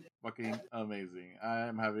fucking amazing. I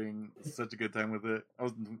am having such a good time with it.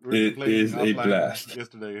 It is a blast.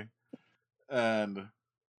 Yesterday, and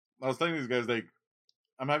I was telling these guys like,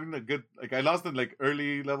 I'm having a good like I lost in like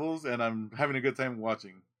early levels and I'm having a good time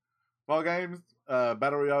watching. Fall Games,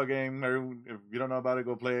 battle royale game. If you don't know about it,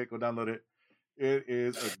 go play it. Go download it. It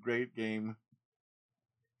is a great game.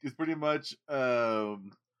 It's pretty much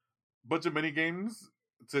bunch of mini games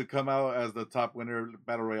to come out as the top winner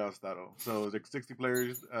battle royale style. So it's like 60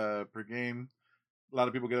 players per game. A lot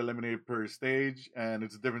of people get eliminated per stage, and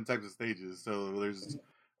it's different types of stages. So there's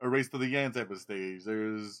a race to the end type of stage.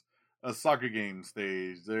 There's a soccer game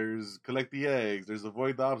stage. There's collect the eggs. There's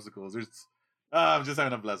avoid the obstacles. There's I'm just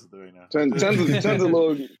having a blast with it right now. Tons of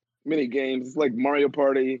little mini games. It's like Mario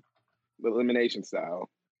Party, but elimination style,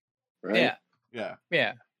 right? Yeah.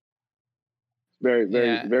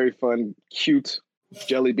 Very fun, cute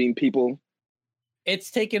jelly bean people. It's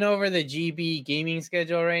taken over the GB gaming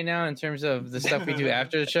schedule right now in terms of the stuff we do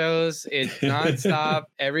after the shows. It's nonstop.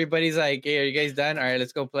 Everybody's like, "Hey, are you guys done? All right,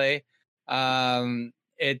 let's go play."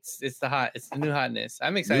 It's the new hotness.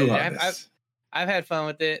 I'm excited. I've had fun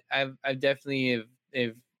with it. I've definitely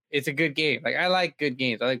if it's a good game. Like I like good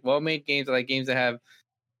games. I like well-made games. I like games that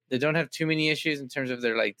don't have too many issues in terms of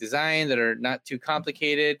their like design, that are not too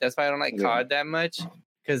complicated. That's why I don't like COD that much,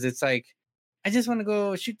 because it's like I just want to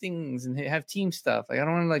go shoot things and have team stuff. Like I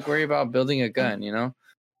don't want to like worry about building a gun, you know.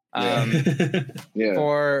 So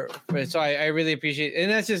I really appreciate, and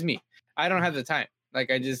that's just me. I don't have the time.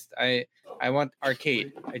 Like I want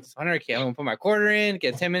arcade. I just want arcade. I'm gonna put my quarter in,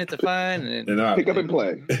 get 10 minutes of fun, and then pick up and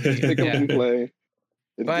play.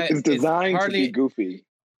 It's designed to be goofy.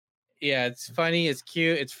 Yeah, it's funny, it's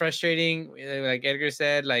cute, it's frustrating. Like Edgar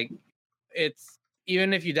said, like it's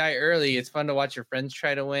even if you die early, it's fun to watch your friends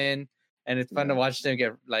try to win, and it's fun to watch them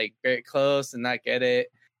get like very close and not get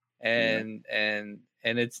it, and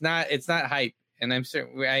it's not hype. And I'm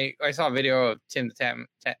certain I saw a video of Tim the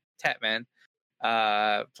Tatman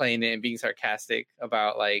playing it and being sarcastic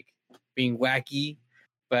about like being wacky,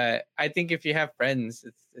 but I think if you have friends,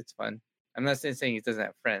 it's fun. I'm not saying he doesn't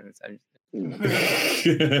have friends.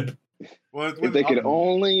 Well, if they could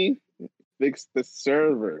only fix the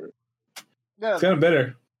server. Yeah, it's gotten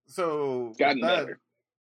better. So better.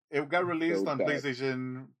 It got released on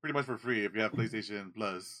PlayStation pretty much for free if you have PlayStation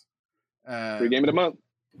Plus. Free game of the month.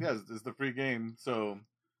 Yeah, it's the free game. So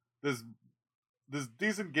this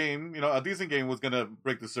decent game, a decent game was gonna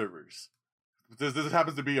break the servers. This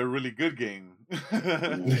happens to be a really good game.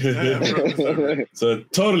 So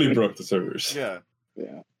it totally broke the servers. Yeah.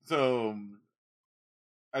 So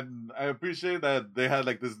I appreciate that they had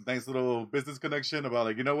like this nice little business connection about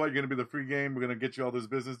like, you know what, you're gonna be the free game. We're gonna get you all this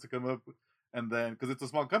business to come up, and then because it's a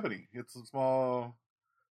small company, it's a small.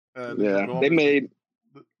 They made.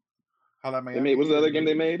 Hotline Miami. They made. What's the other game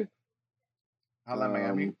they made? Hotline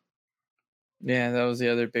Miami. Yeah, that was the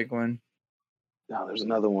other big one. No, there's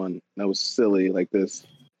another one that was silly like this.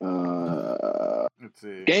 Let's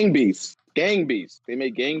see. Gang Beasts. They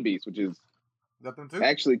made Gang Beasts, which is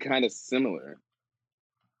actually kind of similar.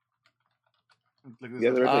 I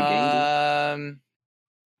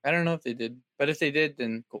don't know if they did, but if they did,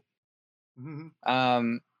 then cool.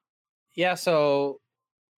 Mm-hmm. So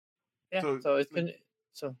it's been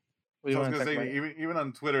so. I was gonna say, even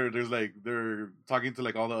on Twitter, there's like they're talking to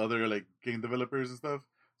like all the other like game developers and stuff.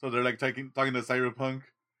 So they're like talking to Cyberpunk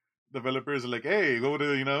developers, and like, hey, what's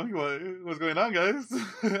going on, guys?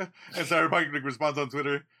 And Cyberpunk like responds on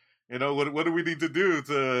Twitter, what do we need to do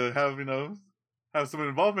to have some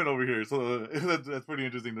involvement over here? So that's pretty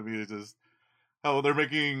interesting to me. It's just how they're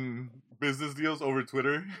making business deals over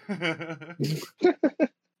Twitter.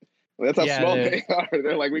 That's how small they are.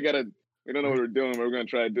 They're like, we don't know what we're doing, but we're gonna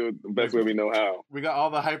try to do it the best way we know how. We got all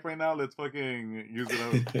the hype right now. Let's fucking use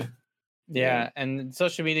it up. Yeah, and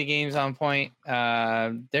social media games on point.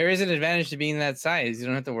 There is an advantage to being that size. You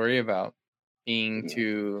don't have to worry about being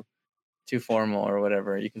too formal or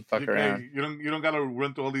whatever. You can fuck around. You don't gotta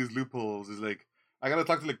run through all these loopholes. It's like I gotta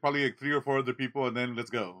talk to like probably like 3 or 4 other people, and then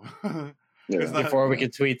let's go. Before we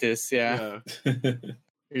can tweet this, yeah.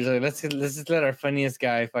 Usually, let's just let our funniest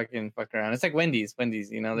guy fuck around. It's like Wendy's.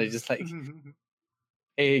 They're just like,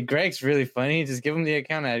 hey, Greg's really funny. Just give him the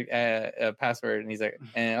account password, and he's like,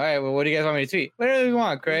 all right, well, what do you guys want me to tweet? Whatever you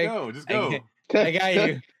want, Craig. Just go. I got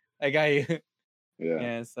you.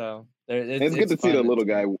 Yeah. So it's good to see the little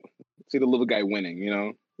guy. See the little guy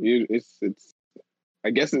winning. It's. I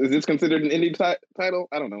guess is this considered an indie title?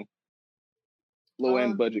 I don't know. Low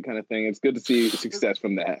end budget kind of thing. It's good to see success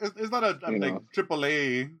from that. It's not a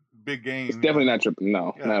AAA big game. It's definitely not triple.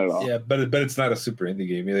 No, not at all. Yeah, but it's not a super indie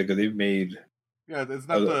game either because they've made. Yeah, it's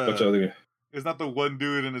not it's not the one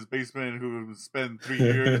dude in his basement who spent 3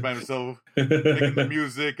 years by himself making the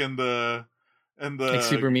music and the like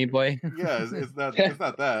Super Meat Boy. Yeah, it's not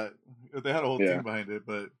that. if they had a whole Yeah. team behind it,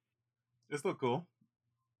 but it's still cool.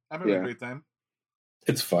 I'm having a Yeah. great time.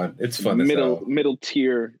 It's fun. It's fun as hell. Middle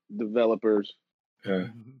tier developers. Yeah.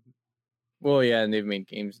 Well, yeah, and they've made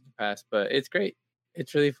games in the past, but it's great.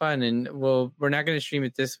 It's really fun, and we're not going to stream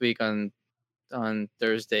it this week on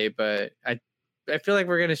Thursday, but I feel like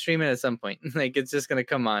we're going to stream it at some point. Like it's just going to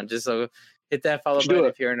come on. Just so hit that follow button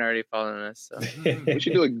if you aren't already following us. So. We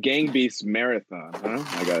should do a Gang Beasts marathon, huh?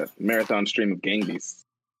 I got a marathon stream of Gang Beasts.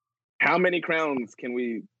 How many crowns can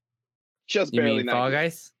we just You barely mean knock Fall out?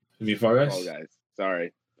 Guys? You mean Fall Guys? Fall Guys.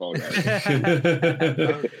 Sorry, Fall Guys.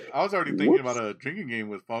 I was already thinking Whoops. about a drinking game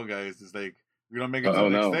with Fall Guys. It's like we don't make it to Oh, the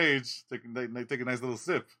next no. stage. Take a nice little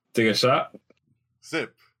sip. Take a shot?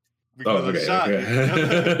 Sip. Oh, Because of okay. shot.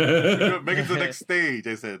 Okay. Make it to the next stage.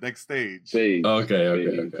 I said next stage. Stage.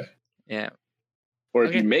 Okay. Yeah. Or if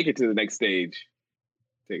Okay. you make it to the next stage,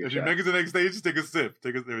 take a If shot. you make it to the next stage, take a sip.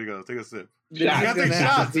 There we go. Take a sip. You This is can't take gonna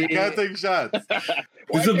have shots. to You be- can't take shots. Why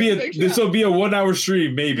This will can't you take shots? be a 1 hour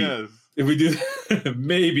stream, maybe. Yes. If we do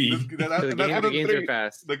maybe. This- that- So the that's one of games the are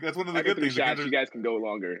fast. like that's one of the After good 3 things. The shots, games you are guys can go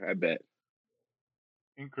longer. I bet.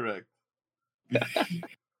 incorrect.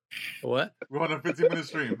 What? We're on a 15-minute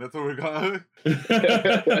stream. That's what we're going.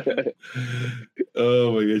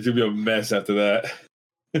 Oh my god, it's gonna be a mess after that.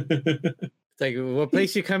 It's like what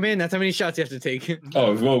place you come in, that's how many shots you have to take.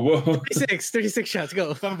 Oh, whoa. 36 shots,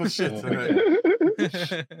 go. Son of a shit. Oh,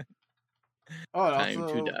 Okay. Oh, and Time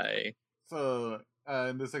also, to die. So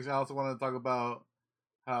in this section, I also want to talk about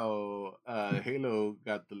how Halo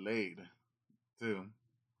got delayed too.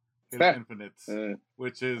 Halo Huh. Infinite,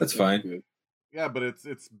 which is That's fine. yeah, but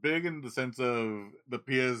it's big in the sense of the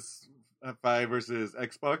PS5 versus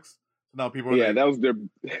Xbox. Now people are Yeah, like, that was their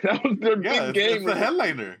big yeah, game. it's the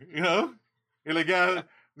headliner. You know, you're like, yeah,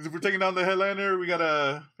 if we're taking down the headliner, we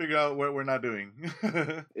gotta figure out what we're not doing.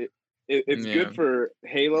 It's Yeah. good for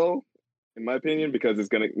Halo, in my opinion, because it's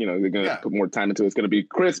gonna, they're gonna Yeah. put more time into it. It's gonna be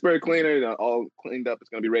crisper, cleaner, all cleaned up. It's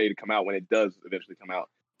gonna be ready to come out when it does eventually come out.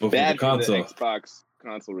 But for the Bad for console. the Xbox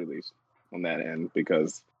console release on that end,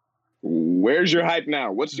 because where's your hype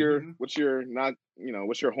now? What's your Mhm. what's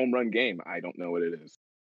your home run game? I don't know what it is.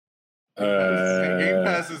 Game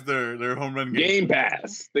Pass is their home run game. Game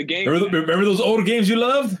Pass. The game. Remember those old games you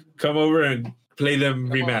loved? Come over and play them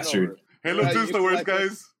Come on remastered. over. Halo Yeah, 2 you is used the to worst, like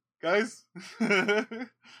this. guys.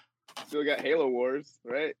 Still got Halo Wars,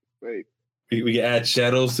 right? Wait, We can add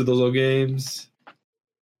shadows to those old games.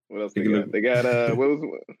 what else Take they a got? look. They got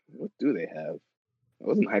what do they have? I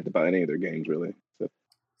wasn't hyped about any of their games really. So,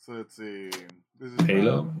 So let's see. This is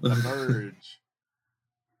Halo? from The Verge.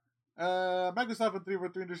 Microsoft and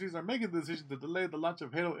 343 Industries are making the decision to delay the launch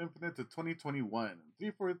of Halo Infinite to 2021.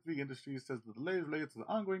 343 Industries says the delay is related to the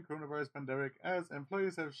ongoing coronavirus pandemic, as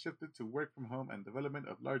employees have shifted to work from home and development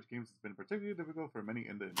of large games has been particularly difficult for many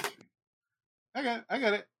in the industry. I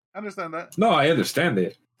get it. I understand that. No, I understand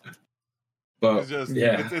it. But It's just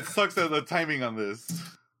yeah. it sucks at the timing on this.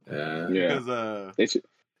 Yeah. yeah, Because they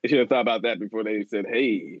should have thought about that before they said,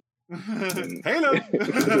 "Hey, Halo.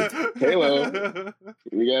 Halo.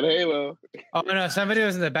 we got Halo." Oh no, somebody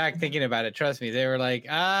was in the back thinking about it. Trust me. They were like,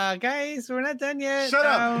 guys, we're not done yet. Shut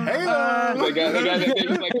up, Halo! The guy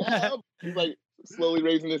he's like, oh, he's like slowly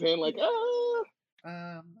raising his hand, like, ah.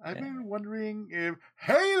 I've been wondering if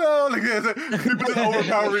Halo, like people just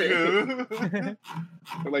overpowering him.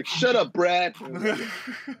 They're like, "Shut up, Brad."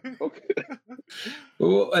 Okay.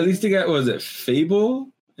 Well, at least they got, was it Fable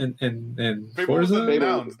and Fable was Forza?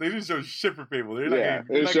 announced. They didn't show shit for Fable. They're Yeah, not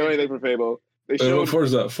they didn't show anything for Fable. They Oh,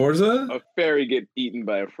 showed Forza? a fairy get eaten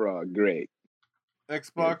by a frog. Great.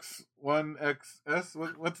 Xbox One XS.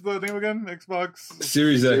 What's the name again? Xbox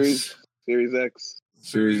Series X. Series X,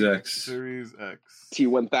 Series X. Series X.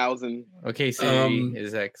 T1000. Okay, Siri Um,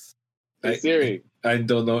 is X. Hey, Siri. I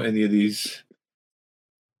don't know any of these.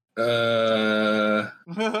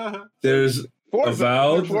 There's Forza.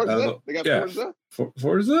 Avowed. I don't Forza. know. They got Yeah. Forza.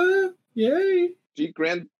 Forza? Yay. G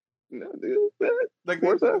Grand. No, dude, like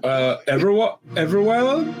Forza. Everwild?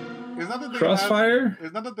 it's not that they're Crossfire? Bad,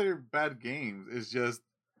 it's not that they're bad games. It's just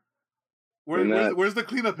They're not- where's the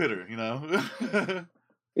cleanup hitter? You know.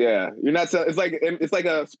 Yeah, you're not. It's like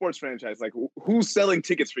a sports franchise. Like, who's selling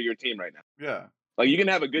tickets for your team right now? Yeah. Like, you can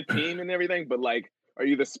have a good team and everything, but like, are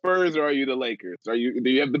you the Spurs or are you the Lakers? Do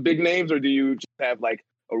you have the big names or do you just have like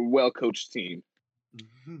a well coached team?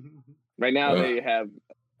 Right now, they have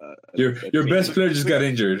Your team. best player just got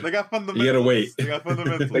injured. They got fundamentals. You gotta wait. They got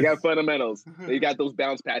fundamentals. They got fundamentals. They got those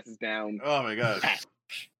bounce passes down. Oh my gosh.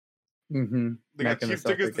 Mm-hmm. They got cheap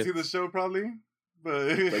tickets to see the show, probably. But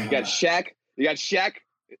Like, you got Shaq,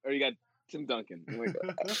 or you got Tim Duncan. I'm like,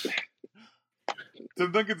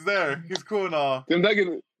 Tim Duncan's there. He's cool and all. Tim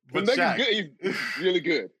Duncan, But Tim Shaq. Duncan's good. He's really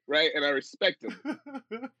good, right? And I respect him.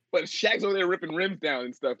 But Shaq's over there ripping rims down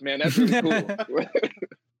and stuff, man. That's really cool.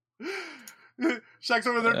 Shaq's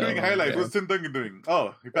over there doing Oh, highlights. God. What's Tim Duncan doing?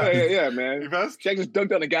 Oh, he passed. yeah, man. He passed? Shaq just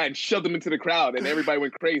dunked on a guy and shoved him into the crowd, and everybody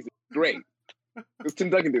went crazy. Great. What's Tim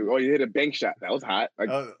Duncan do? Oh, you hit a bank shot. That was hot. Like,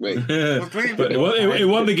 wait. clean. But it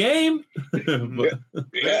won the game. But-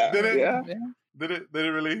 Yeah. Did it? Yeah. Did it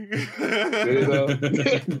really? Did it though?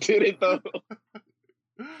 Did it though?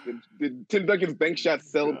 Did Tim Duncan's bank shot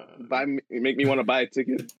make me want to buy a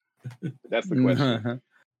ticket? That's the question.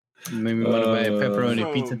 Made me want to buy a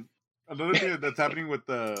pepperoni pizza. Another thing that's happening with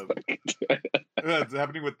the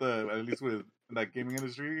at least with like gaming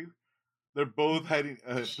industry, they're both hiding.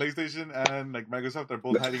 PlayStation and like Microsoft are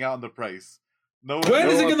both hiding out on the price. No one. When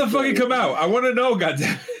is it one's gonna fucking saying- come out? I want to know.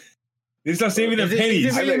 Goddamn. They start saving their Does pennies.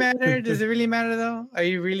 it really I matter? Does it really matter though? Are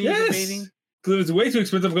you really debating? Because if it's way too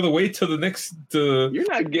expensive, I'm gonna wait till the next. You're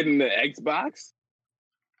not getting the Xbox.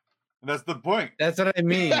 That's the point. That's what I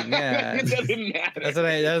mean. Yeah. It doesn't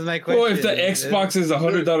matter. That was my question. Well, if the Xbox is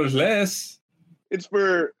 $100 less, It's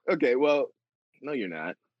for okay. Well, no, you're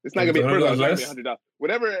not. It's not It's gonna be $100 first. It's not less? gonna be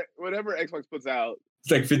 $100. Whatever Xbox puts out, it's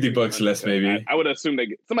like $50 less, maybe. I would assume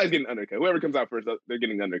somebody's getting undercut. Whoever comes out first, they're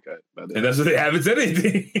getting undercut. And that's what they haven't said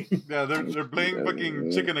anything. Yeah, they're playing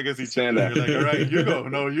fucking chicken against each Stand other. up. You're like, all right, you go.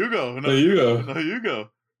 No, you go. No, There you go. No, you go.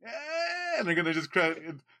 Yeah, and they're gonna just cry.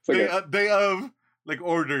 It's like Day of like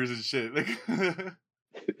orders and shit. Like,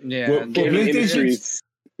 Yeah. Well, gaming PlayStation- industry,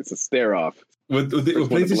 it's a stare off. What First one to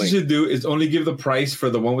PlayStation blink. should do is only give the price for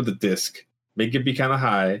the one with the disc. Make it be kind of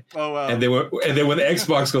high. oh wow. And then when the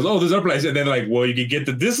Xbox goes, oh, there's our price. And then like, well, you can get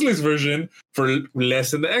the discless version for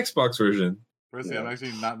less than the Xbox version. Personally, I'm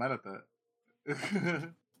actually not mad at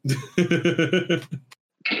that.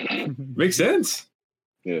 Makes sense.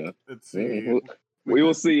 Yeah, Let's see. we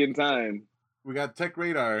will see in time. We got Tech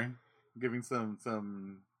Radar giving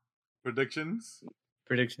some predictions.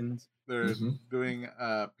 Predictions. They're Mhm. doing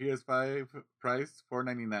PS5 price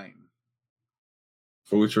 $499.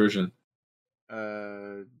 For which version?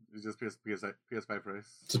 It's just PS5 price.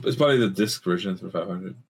 It's probably the disc version for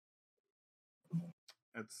 500.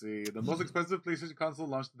 Let's see. The most expensive PlayStation console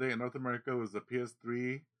launched today in North America was the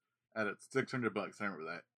PS3 at $600. I remember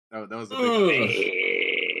that. That was the big.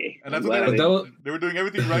 Ugh. And that's I'm what glad That was- they were doing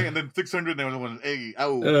everything right, and then 600. They went, hey,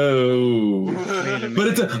 ow. Oh. Wait a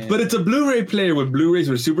But it's a Blu-ray player when Blu-rays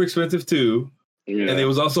were super expensive too, Yeah. and it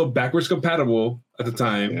was also backwards compatible at the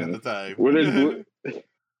time. Yeah. At the time. Where did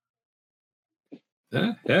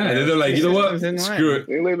Yeah, and then they're like, you know what? Systems in Screw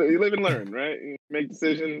line. it, you live and learn, right? You make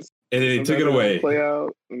decisions. and then they took Sometimes it don't away. Play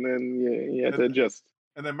out, and then you have to adjust.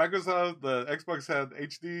 And then Microsoft, the Xbox had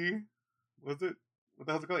HD. Was it? What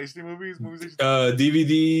the hell's it called? HD movies? Movies HD?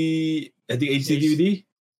 DVD. I think HD DVD. I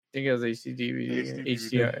think it was HD DVD.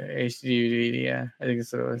 HD HD DVD. Yeah, I think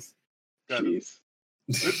that's what it was. Got it. Jeez.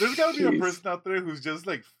 There's gotta be a Jeez. person out there who's just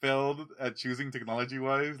like failed at choosing technology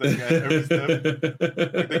wise. Like at every step.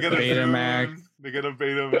 Like, they get a Betamax. Zoom, they get a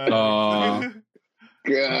Betamax. Aw.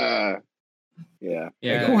 God. Yeah.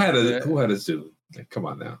 Yeah. Like, who had a Zoom? Like, come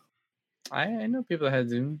on now. I know people that had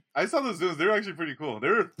Zoom. I saw the Zooms. They were actually pretty cool. They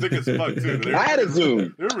were thick as fuck too. They were, I had a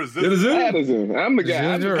Zoom. They were You had a resistant. Zoom? I had a Zoom. I'm the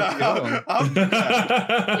guy. I'm Zooms the,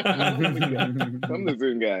 are- I'm the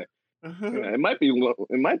Zoom guy. Yeah, it might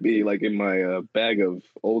be like in my bag of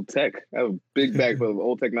old tech. I have a big bag full of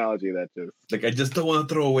old technology that just Like, I just don't want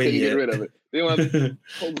to throw away can't yet. get rid of it. You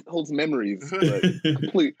know, holds memories, but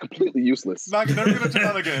completely useless. Never gonna turn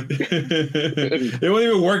on again. It won't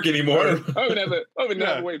even work I anymore. don't even have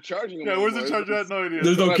Yeah. a way of charging them. Yeah, where's the anymore. charger at? No idea.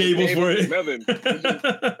 There's no Don't have cable for it. Nothing.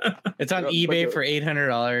 It's on Yeah, eBay but- for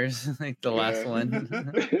 $800, like the last Yeah.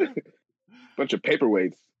 one. Bunch of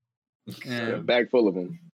paperweights. Yeah, A bag full of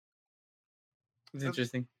them. it's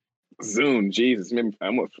interesting. Zoom, Jesus, maybe I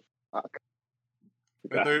almost fuck.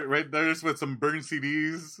 Right there's with some burned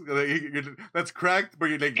CDs. That's cracked, but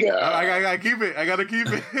you're like, God. I gotta keep it. I gotta keep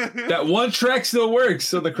it. That one track still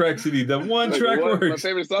works on the crack CD. That one Like, track what? My works.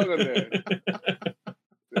 favorite song on there.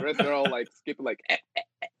 The rest are all like skipping like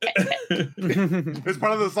It's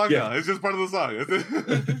part of the song Yeah. now. It's just part of the song.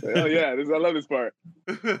 oh yeah, I love this part.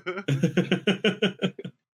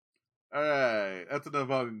 All right, that's enough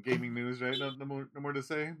about gaming news, right? No more to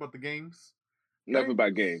say about the games. Enough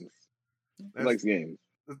about games. He Let's, likes games.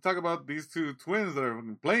 let's talk about these two twins that are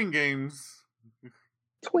playing games.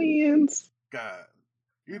 Twins. God,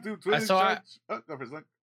 YouTube twins. saw- Oh, go for a sec.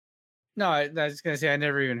 No, I was just gonna say I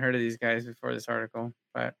never even heard of these guys before this article,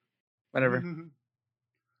 but whatever.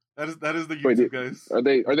 That is the Wait, YouTube guys. Are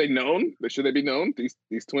they known? Should they be known?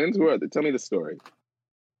 These twins? Who are they? Tell me the story.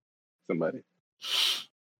 Somebody.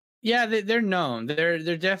 Yeah, they're known. They're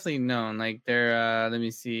definitely known. Like they're let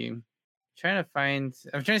me see. I'm trying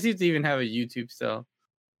to see if they even have a YouTube still.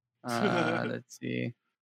 Let's see.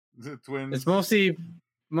 The twins. It's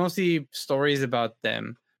mostly stories about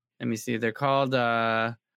them. Let me see. They're called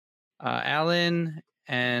Alan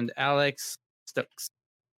and Alex Stokes.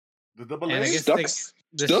 The double And I A? guess Stokes?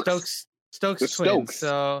 the Stokes? Stokes The twins. Stokes.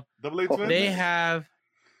 So Double A Oh, twins? they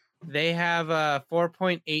have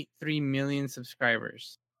 4.83 million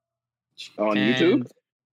subscribers On and- YouTube?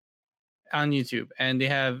 on YouTube, and they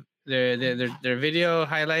have their video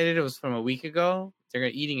highlighted. It was from a week ago. They're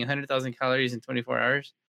eating 100,000 calories in 24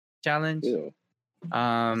 hours challenge. Ew.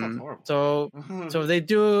 sounds So horrible. they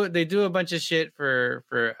do a bunch of shit for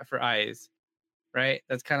eyes, right?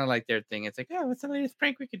 That's kind of like their thing. It's like, oh, what's the latest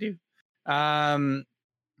prank we could do?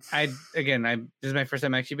 This is my first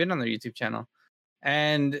time actually been on their YouTube channel,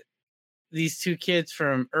 and these two kids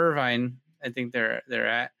from Irvine, I think they're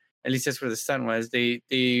at least that's where the son was.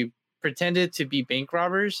 They pretended to be bank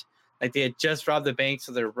robbers, like they had just robbed the bank,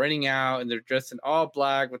 so they're running out and they're dressed in all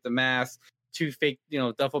black with the mask, two fake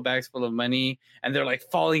duffel bags full of money, and they're like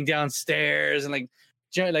falling downstairs and like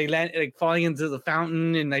falling into the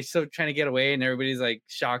fountain and like so trying to get away, and everybody's like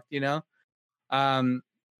shocked,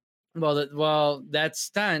 Well, that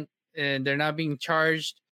stunt, and they're now being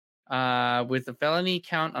charged with a felony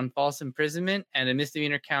count on false imprisonment and a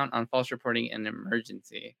misdemeanor count on false reporting an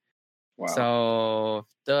emergency. Wow. So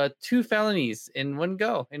the 2 felonies in one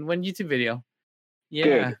go in one YouTube video.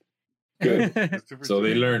 Yeah. Good. So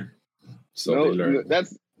they learn. They learn.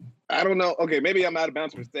 That's, I don't know. Okay, maybe I'm out of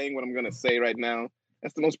bounds for saying what I'm going to say right now.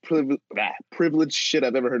 That's the most privileged shit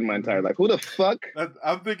I've ever heard in my entire life. Who the fuck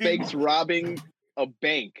I'm thinking fakes robbing a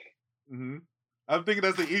bank? Mm-hmm. I'm thinking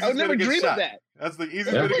that's the easiest I would never way to get dream shot. of that. That's the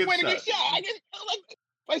easiest That's way a to quick way get to shot. get shot.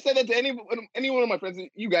 If I said that to any one of my friends,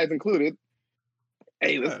 you guys included,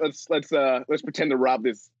 hey, let's pretend to rob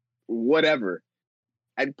this whatever.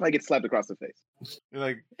 I'd probably get slapped across the face. You're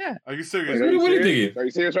like, Yeah. Are you serious? What are you thinking? Are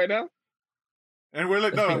you serious right now? And we're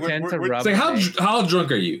like, no, Pretend to we're rob It's like a bank. how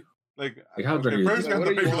drunk are you? like how okay, drunk are you? first we have What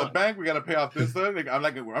to do pay you for the want? bank. We got to pay off this stuff. Like, I'm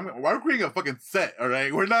like, we're creating a fucking set. All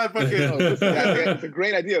right, we're not No, fucking. listen, it's a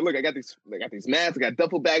great idea. Look, I got these masks. I got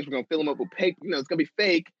duffel bags. We're gonna fill them up with paper. It's gonna be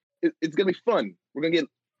fake. It's gonna be fun. We're gonna get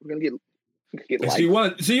likes. So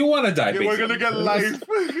you want to die? We're gonna get life.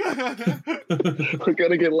 We're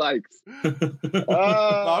gonna get likes.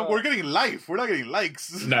 No, we're getting life. We're not getting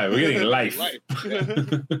likes. No, we're getting life.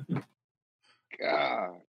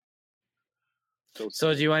 God.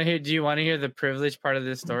 So do you want to hear the privileged part of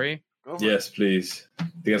this story? Go for Yes, please.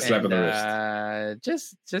 They got slapped on the wrist.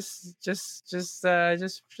 Just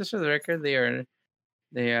for the record, they're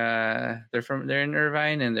in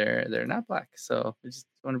Irvine and they're not black. So I just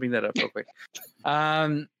want to bring that up real quick.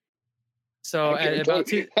 So I at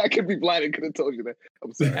about I could be blind. I could have told you that.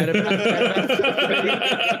 I'm sorry.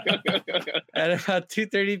 at about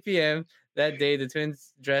 2:30 p.m. that day, the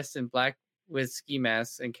twins dressed in black with ski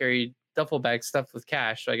masks and carried duffel bags stuffed with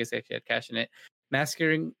cash. So I guess they actually had cash in it.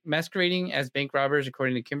 Masquerading as bank robbers,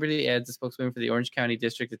 according to Kimberly Eds, the spokeswoman for the Orange County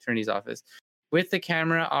District Attorney's Office. With the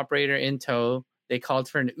camera operator in tow, they called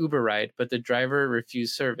for an Uber ride, but the driver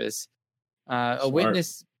refused service. A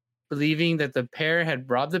witness believing that the pair had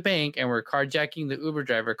robbed the bank and were carjacking the Uber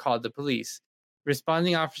driver called the police.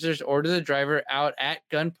 Responding officers ordered the driver out at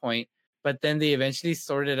gunpoint, but then they eventually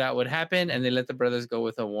sorted out what happened and they let the brothers go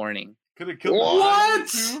with a warning. Could have killed What?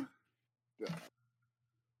 too?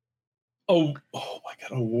 Oh my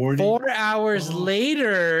god, a warning. 4 hours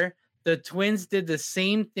later, the twins did the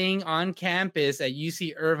same thing on campus at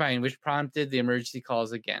UC Irvine, which prompted the emergency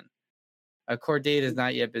calls again. A court date has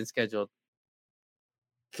not yet been scheduled.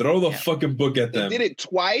 Throw the fucking book at They them. did it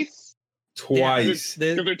twice. Twice.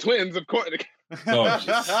 Because they're twins, of course. Oh,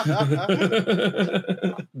 jeez.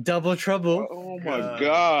 Double trouble. Oh my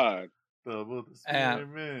god. Double the Yeah.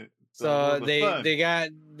 experiment. So Double the fun. they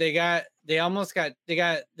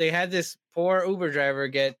had this poor Uber driver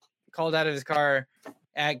get called out of his car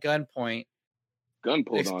at gunpoint. Gun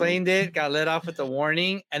pulled Explained it, got let off with a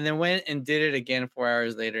warning, and then went and did it again 4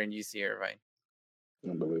 hours later in UC Irvine.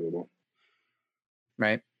 on them. Unbelievable.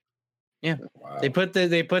 Right? Yeah. Wow. They put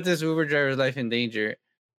this Uber driver's life in danger,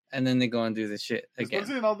 and then they go and do this shit again.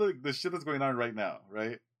 Especially in all the shit that's going on right now,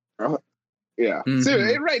 right? Yeah. Mhm.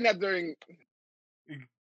 Seriously, right now during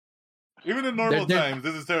Even in normal They're- times,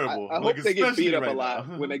 this is terrible. I hope Like, they get especially beat up right a lot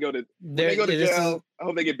now. when they go to This jail. is- I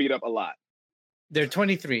hope they get beat up a lot. they're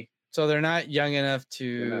 23, so they're not young enough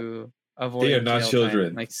to avoid. They are not jail children.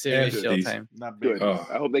 time, like serious And jail these- time. Not big. Good. Oh.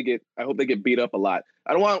 I hope they get beat up a lot.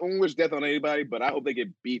 I don't want to wish death on anybody, but I hope they get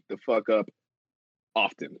beat the fuck up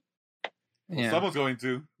often. Well, someone's going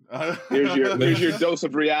to. Here's your dose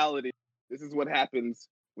of reality. This is what happens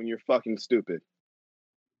when you're fucking stupid.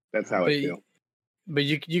 That's how I feel. But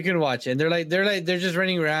you can watch it. They're just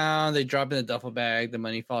running around. They drop in the duffel bag. The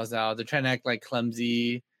money falls out. They're trying to act like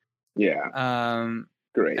clumsy. Yeah.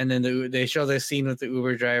 Great. And then they show the scene with the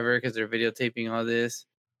Uber driver because they're videotaping all this.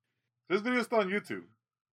 This video's still on YouTube.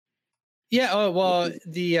 Yeah. Oh well,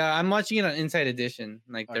 I'm watching it on Inside Edition,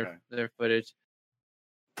 like their footage.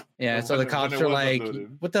 Yeah. So the cops are like,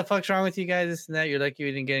 uploaded. "What the fuck's wrong with you guys? This and that. You're lucky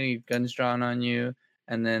we didn't get any guns drawn on you."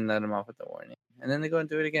 And then let them off with the warning. And then they go and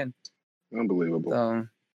do it again. Unbelievable. So,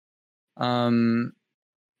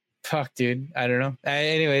 fuck, dude. I don't know.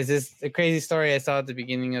 Anyways, this a crazy story I saw at the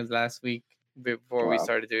beginning of last week before we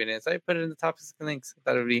started doing it. So I put it in the top of the links. I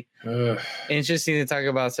thought it would be interesting to talk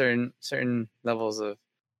about certain levels of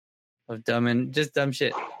dumb and just dumb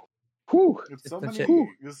shit. Whew. There's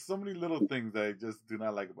so many little things that I just do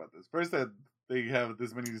not like about this. First, that they have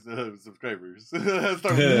this many subscribers. Yeah.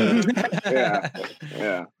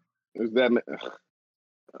 There's that.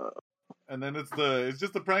 And then it's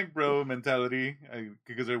just the prank bro mentality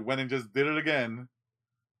because they went and just did it again.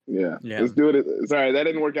 Yeah. Let's do it. Sorry, that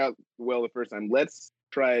didn't work out well the first time. Let's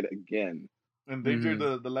try it again. Endanger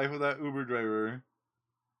the life of that Uber driver.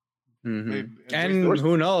 Mm-hmm. And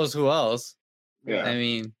who knows who else? Yeah. I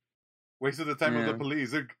mean, wasted the time of the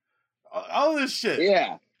police. Like, all this shit.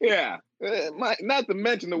 Yeah. Not to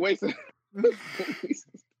mention the waste of the police.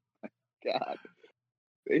 God.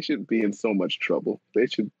 They should be in so much trouble. They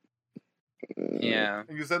should. Yeah.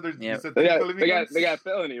 You said they got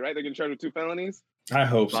felony, right? They can charge with 2 felonies. I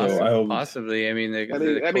hope so. I hope possibly. I mean,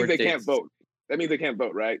 that means they can't vote. That means they can't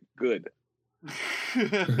vote, right? Good.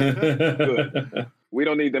 Good. We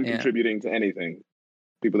don't need them contributing to anything.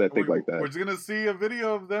 People that think like that. We're just gonna see a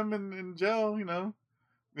video of them in jail. You know,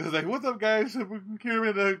 it's like, "What's up, guys? We're here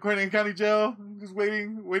in the Corning County Jail. I'm just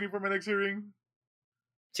waiting for my next hearing."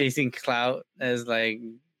 Chasing clout as like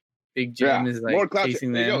Big Jim is like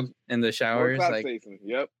chasing them in the showers. Like, chasing.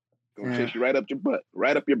 Yep. Gonna chase you right up your butt.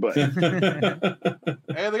 Right up your butt. Hey,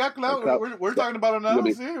 they got clout. We're talking about it now.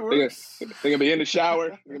 See, it works. They're gonna be in the shower.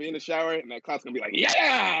 They're gonna be in the shower, and that clout's gonna be like,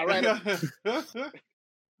 "Yeah, right up."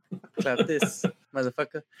 Clout this,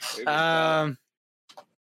 motherfucker.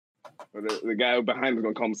 The guy behind is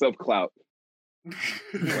gonna call himself Clout.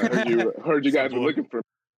 Heard you guys were looking for.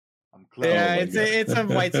 Yeah, it's a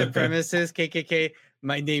white supremacist KKK.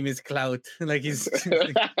 My name is Clout. Like he's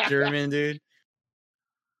like German, dude.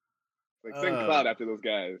 Like sing Clout after those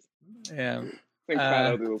guys. Yeah. Sing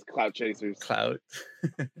Clout after those clout chasers. Clout.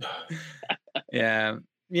 Yeah.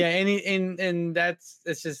 Yeah, and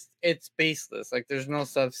it's baseless. Like there's no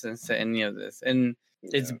substance to any of this. And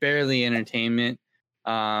it's barely entertainment.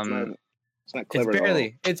 It's not clever.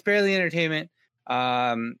 It's barely entertainment.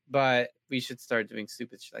 But we should start doing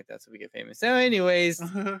stupid shit like that so we get famous. So, anyways,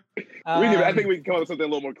 I think we can come up with something a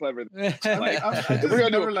little more clever. Like, if we're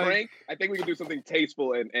gonna do a prank, I think we can do something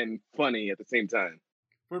tasteful and funny at the same time.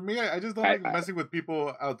 For me, I just don't like messing with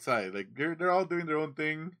people outside. Like they're all doing their own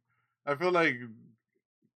thing. I feel like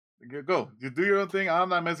you do your own thing. I'm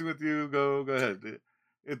not messing with you. Go ahead.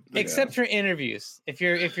 Except for interviews. If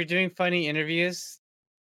you're doing funny interviews,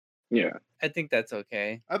 I think that's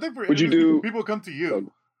okay. I think for people come to you.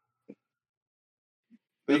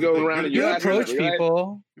 You go around and you approach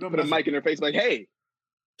people. You put a mic in their face, like, "Hey,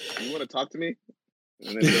 you want to talk to me?"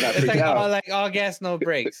 And then it's like all gas, no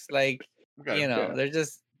brakes. Like they're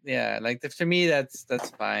just Like to me, that's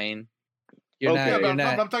fine. You're not.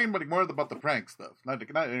 I'm talking about more about the prank stuff, not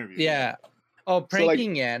interviews. Yeah. Oh,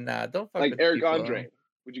 pranking, nah. Don't fuck like with Eric people. Andre.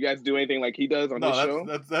 Would you guys do anything like he does on his show?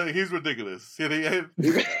 He's ridiculous.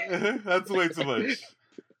 That's way too much.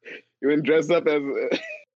 You wouldn't dress up as.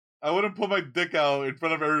 I wouldn't pull my dick out in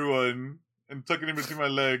front of everyone and tuck it in between my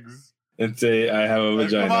legs and say I have a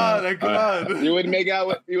vagina. Come on! You wouldn't make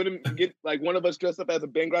out. You wouldn't get like one of us dressed up as a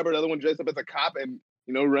bank robber, the other one dressed up as a cop, and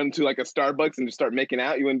run to like a Starbucks and just start making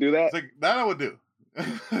out. You wouldn't do that. It's like that I would do.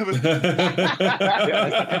 That's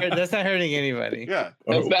not hurting anybody. Yeah,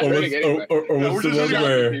 that's not hurting anybody.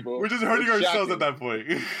 We're just hurting ourselves at that point.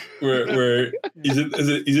 where he's in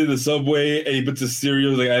the subway and he puts his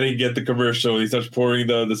cereal. Like I didn't get the commercial. He starts pouring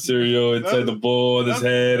the cereal inside the bowl on his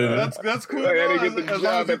head. And that's cool. As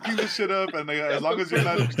long as you clean the shit up and as long as you're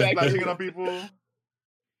not splashing it on people.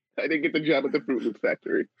 I didn't get the job at the Fruit Loop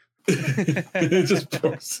factory. It just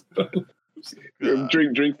pours.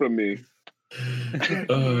 Drink from me.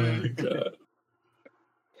 Oh god!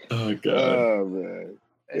 Oh man!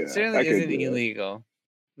 It certainly isn't illegal.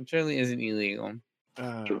 It certainly isn't illegal.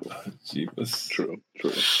 Jeebus. True.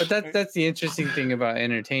 But that's the interesting thing about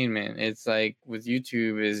entertainment. It's like with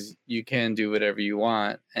YouTube is you can do whatever you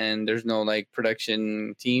want, and there's no like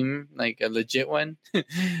production team, like a legit one,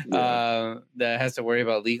 that has to worry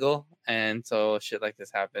about legal, and so shit like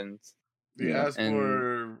this happens. They ask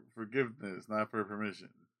for forgiveness, not for permission.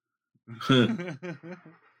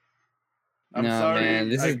 I'm sorry. Man,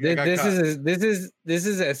 this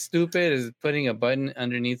is as stupid as putting a button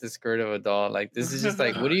underneath the skirt of a doll. Like this is just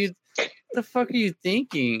like, what the fuck are you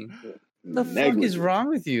thinking? What the fuck is wrong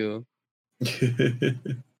with you? What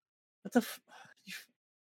the?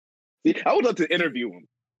 I would love to interview him.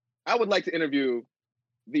 I would like to interview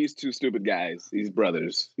these two stupid guys, these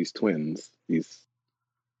brothers, these twins, these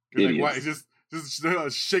idiots. Like, why? Just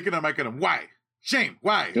shaking the mic at him. Why? Shame.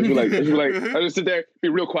 Why? Just be like, I just sit there, be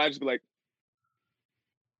real quiet, just be like.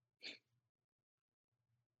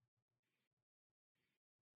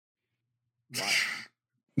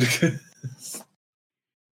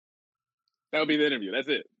 That'll be the interview. That's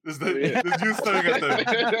it. This you starting at the.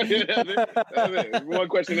 That's it. One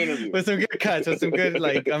question interview with some good cuts, with some good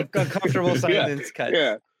like uncomfortable silence cuts.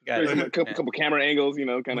 Yeah, got a couple camera angles, you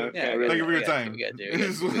know, kind of. Thank you for your time.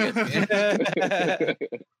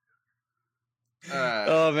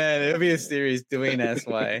 Oh man, it'll be a series. Dwayne asks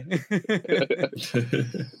why. Do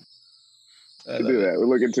that. We'll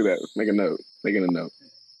look into that. Making a note.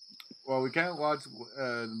 Well, we can't watch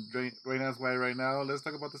Dwayne asks why right now. Let's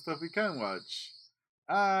talk about the stuff we can watch.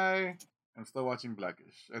 I am still watching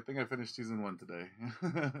Blackish. I think I finished season 1 today.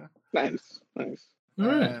 Nice.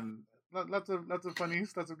 And lots of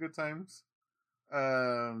funnies, lots of good times.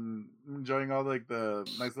 Enjoying all like the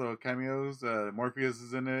nice little cameos. Morpheus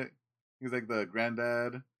is in it. He's like the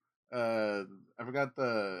granddad. I forgot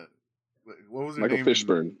what was her Michael name?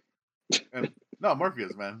 Fishburne. No,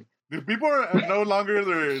 Morpheus, man. People are no longer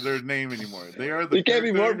their name anymore. They are the. He can't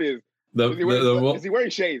be Morpheus. Is he wearing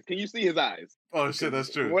shades? Can you see his eyes? Oh shit, that's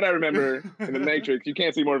true. What I remember in the Matrix, you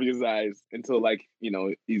can't see Morpheus' eyes until like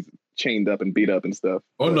he's chained up and beat up and stuff.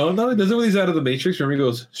 Oh no, he doesn't when he's out of the Matrix. Remember, he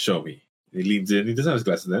goes, "Show me." And he leans in. He doesn't have his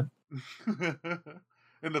glasses then.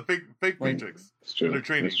 In the fake Matrix. It's true. They're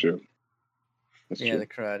training. That's true. The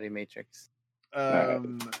karate Matrix.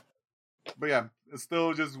 But yeah, it's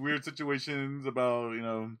still just weird situations about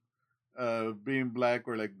being black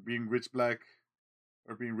or like being rich black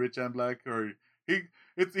or being rich and black, or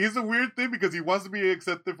he's a weird thing because he wants to be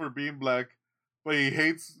accepted for being black, but he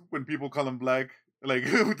hates when people call him black, like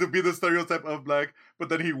to be the stereotype of black, but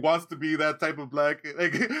then he wants to be that type of black.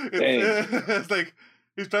 Like it's like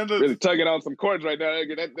he's trying to really tugging on some chords right now.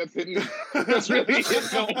 That's hitting. That's really hitting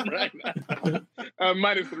home right now.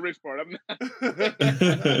 Minus the rich part. I'm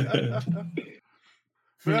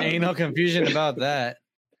not. Ain't no confusion about that.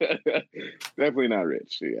 Definitely not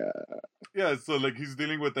rich. Yeah, so like he's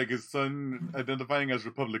dealing with like his son identifying as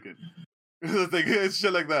Republican. It's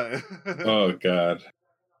shit like that. Oh god.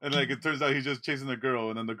 And like it turns out he's just chasing a girl,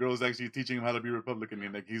 and then the girl's actually teaching him how to be Republican,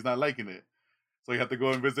 and like he's not liking it. So you have to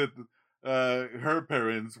go and visit her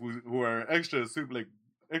parents who are extra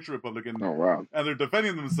Republican. Oh wow. And they're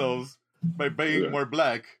defending themselves by being more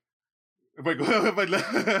black.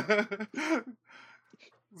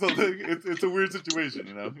 So it's a weird situation,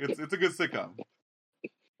 It's a good sitcom.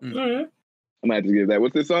 Right. I might have to give that.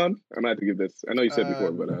 What's this on? I might have to give this. I know you said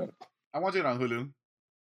before, but I'm watching it on Hulu.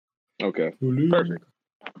 Okay. Hulu. Perfect.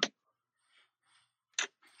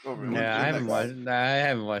 I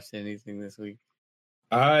haven't watched anything this week.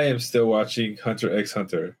 I am still watching Hunter x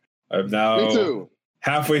Hunter. I'm now Me too.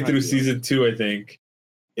 halfway through season 2, I think.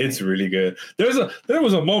 It's really good. There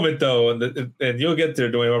was a moment though, and you'll get there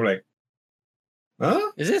doing. I'm like,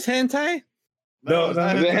 huh? Is this hentai? No, is it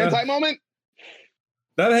a hentai moment?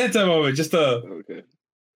 Not a hentai moment. Just okay.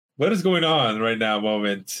 What is going on right now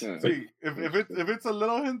moment. See, if it's a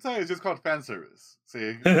little hentai, it's just called fan service.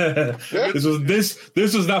 See,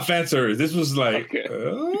 this was not fan service. This was like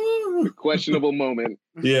questionable moment.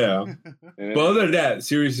 Yeah. But other than that,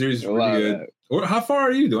 series is really good. How far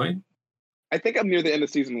are you doing? I think I'm near the end of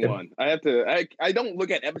season 1. I have to. I don't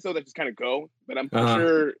look at episodes. I just kind of go. But I'm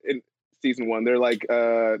sure in season 1, they're like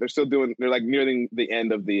they're still doing. They're like nearing the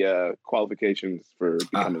end of the qualifications for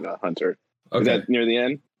becoming a hunter. Okay. Is that near the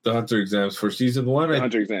end? The hunter exams for season 1. The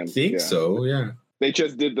hunter exams. I think so. Yeah. They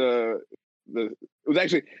just did the. It was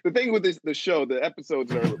actually the thing with the show. The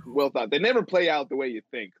episodes are well thought. They never play out the way you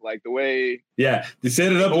think. Like the way. Yeah, they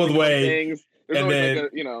set it up one way, things. There's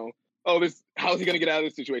always then how's he going to get out of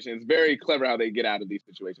this situation? It's very clever how they get out of these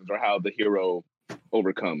situations, or how the hero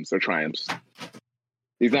overcomes or triumphs.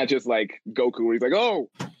 He's not just like Goku, where he's like, "Oh,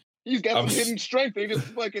 He's got some hidden strength. He just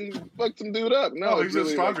fucking fucked some dude up. No, he's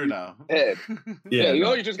just stronger now. Head. Yeah,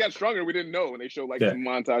 he just got stronger. We didn't know when they showed some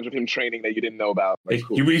montage of him training that you didn't know about. Like,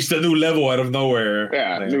 cool. He reached a new level out of nowhere.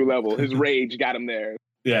 Yeah, new level. His rage got him there.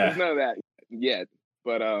 Yeah, there's none of that yet.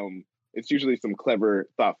 But it's usually some clever,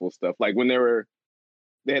 thoughtful stuff. Like when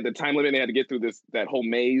they had the time limit. They had to get through that whole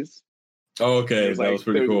maze. Oh, okay, that was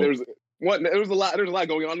pretty cool. There was a lot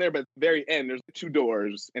going on there, but at the very end, there's 2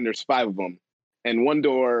 doors and there's 5 of them, and one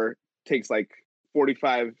door takes like 40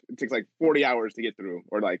 hours to get through,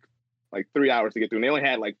 or like 3 hours to get through, and they only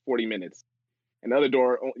had like 40 minutes. And the other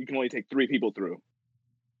door, you can only take 3 people through.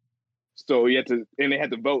 So they had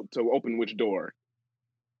to vote to open which door.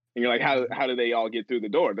 And you're like, how do they all get through the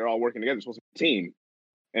door? They're all working together. They're supposed to be a team.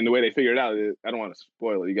 And the way they figured it out, I don't want to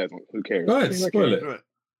spoil it. You guys, who cares? Go ahead, spoil it.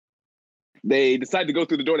 They decide to go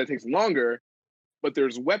through the door that takes longer, but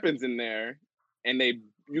there's weapons in there, and they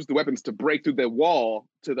use the weapons to break through the wall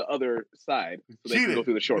to the other side, so they can go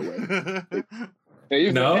through the short way. They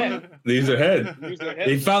use their head.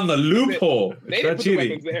 They found the loophole. They didn't put the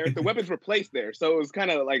weapons there. The weapons were placed there, so it was kind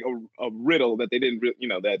of like a riddle that they didn't,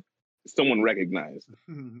 that someone recognized.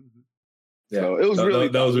 Yeah, so it was really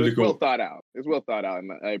cool. Well thought out. It's well thought out,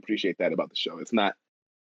 and I appreciate that about the show. It's not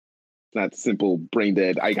simple brain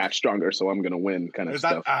dead. I got stronger, so I'm gonna win kind of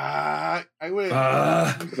stuff. I win.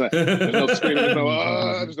 There's no screaming.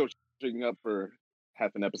 There's no shaking up for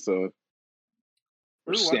half an episode.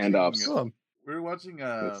 Or standoffs. We were watching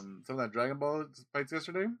some of that Dragon Ball fights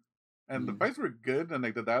yesterday, and the fights were good, and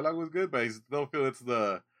like the dialogue was good, but I still feel it's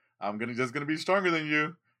I'm just gonna be stronger than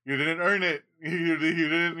you. You didn't earn it. You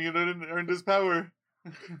didn't earn this power.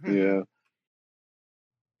 Yeah.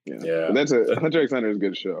 But Hunter x Hunter is a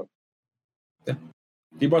good show. Yeah.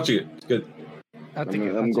 Keep watching it. It's good.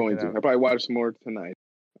 I'm going to. I'll probably watch some more tonight.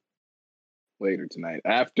 Later tonight.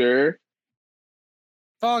 After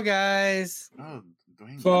Fall Guys. Oh,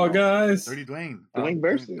 Dwayne. Fall Guys. Dirty Dwayne. Dwayne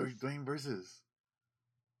versus. Dwayne versus.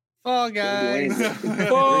 Fall Guys.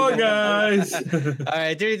 Fall Guys. All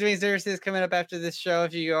right, Dirty Dwayne versus coming up after this show.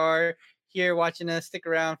 If you are here watching us, stick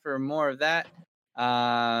around for more of that. What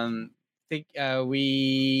are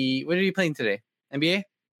you playing today? NBA?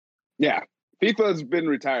 Yeah. FIFA's been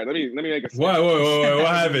retired. Let me make a statement. What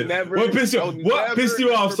happened? What pissed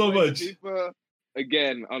you off so much? FIFA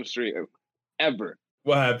again on the street. Ever.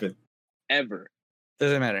 What happened? Ever.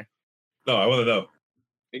 Doesn't matter. No, I want to know.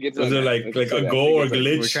 Was there like a goal or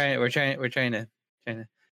glitch? We're trying to. Okay.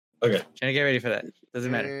 Trying to get ready for that.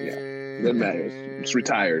 Doesn't matter. Yeah. Doesn't matter. It's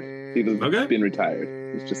retired. FIFA's been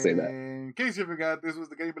retired. Let's just say that. In case you forgot, this was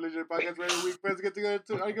the Game Belligerent podcast where every week friends get together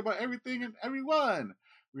to argue about everything and everyone.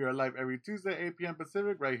 We are live every Tuesday, 8 p.m.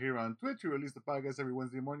 Pacific, right here on Twitch. We release the podcast every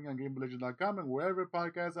Wednesday morning on GameBelligerent.com and wherever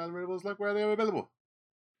podcasts are available, where they are available.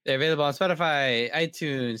 They're available on Spotify,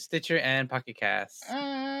 iTunes, Stitcher, and Pocket Casts.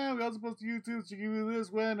 And we also post to YouTube to give you this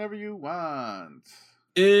whenever you want.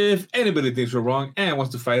 If anybody thinks we're wrong and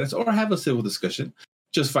wants to fight us or have a civil discussion,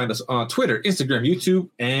 just find us on Twitter, Instagram, YouTube,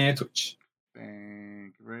 and Twitch.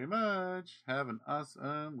 Thank you very much. Have an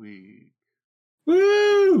awesome week.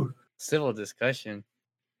 Woo! Civil discussion.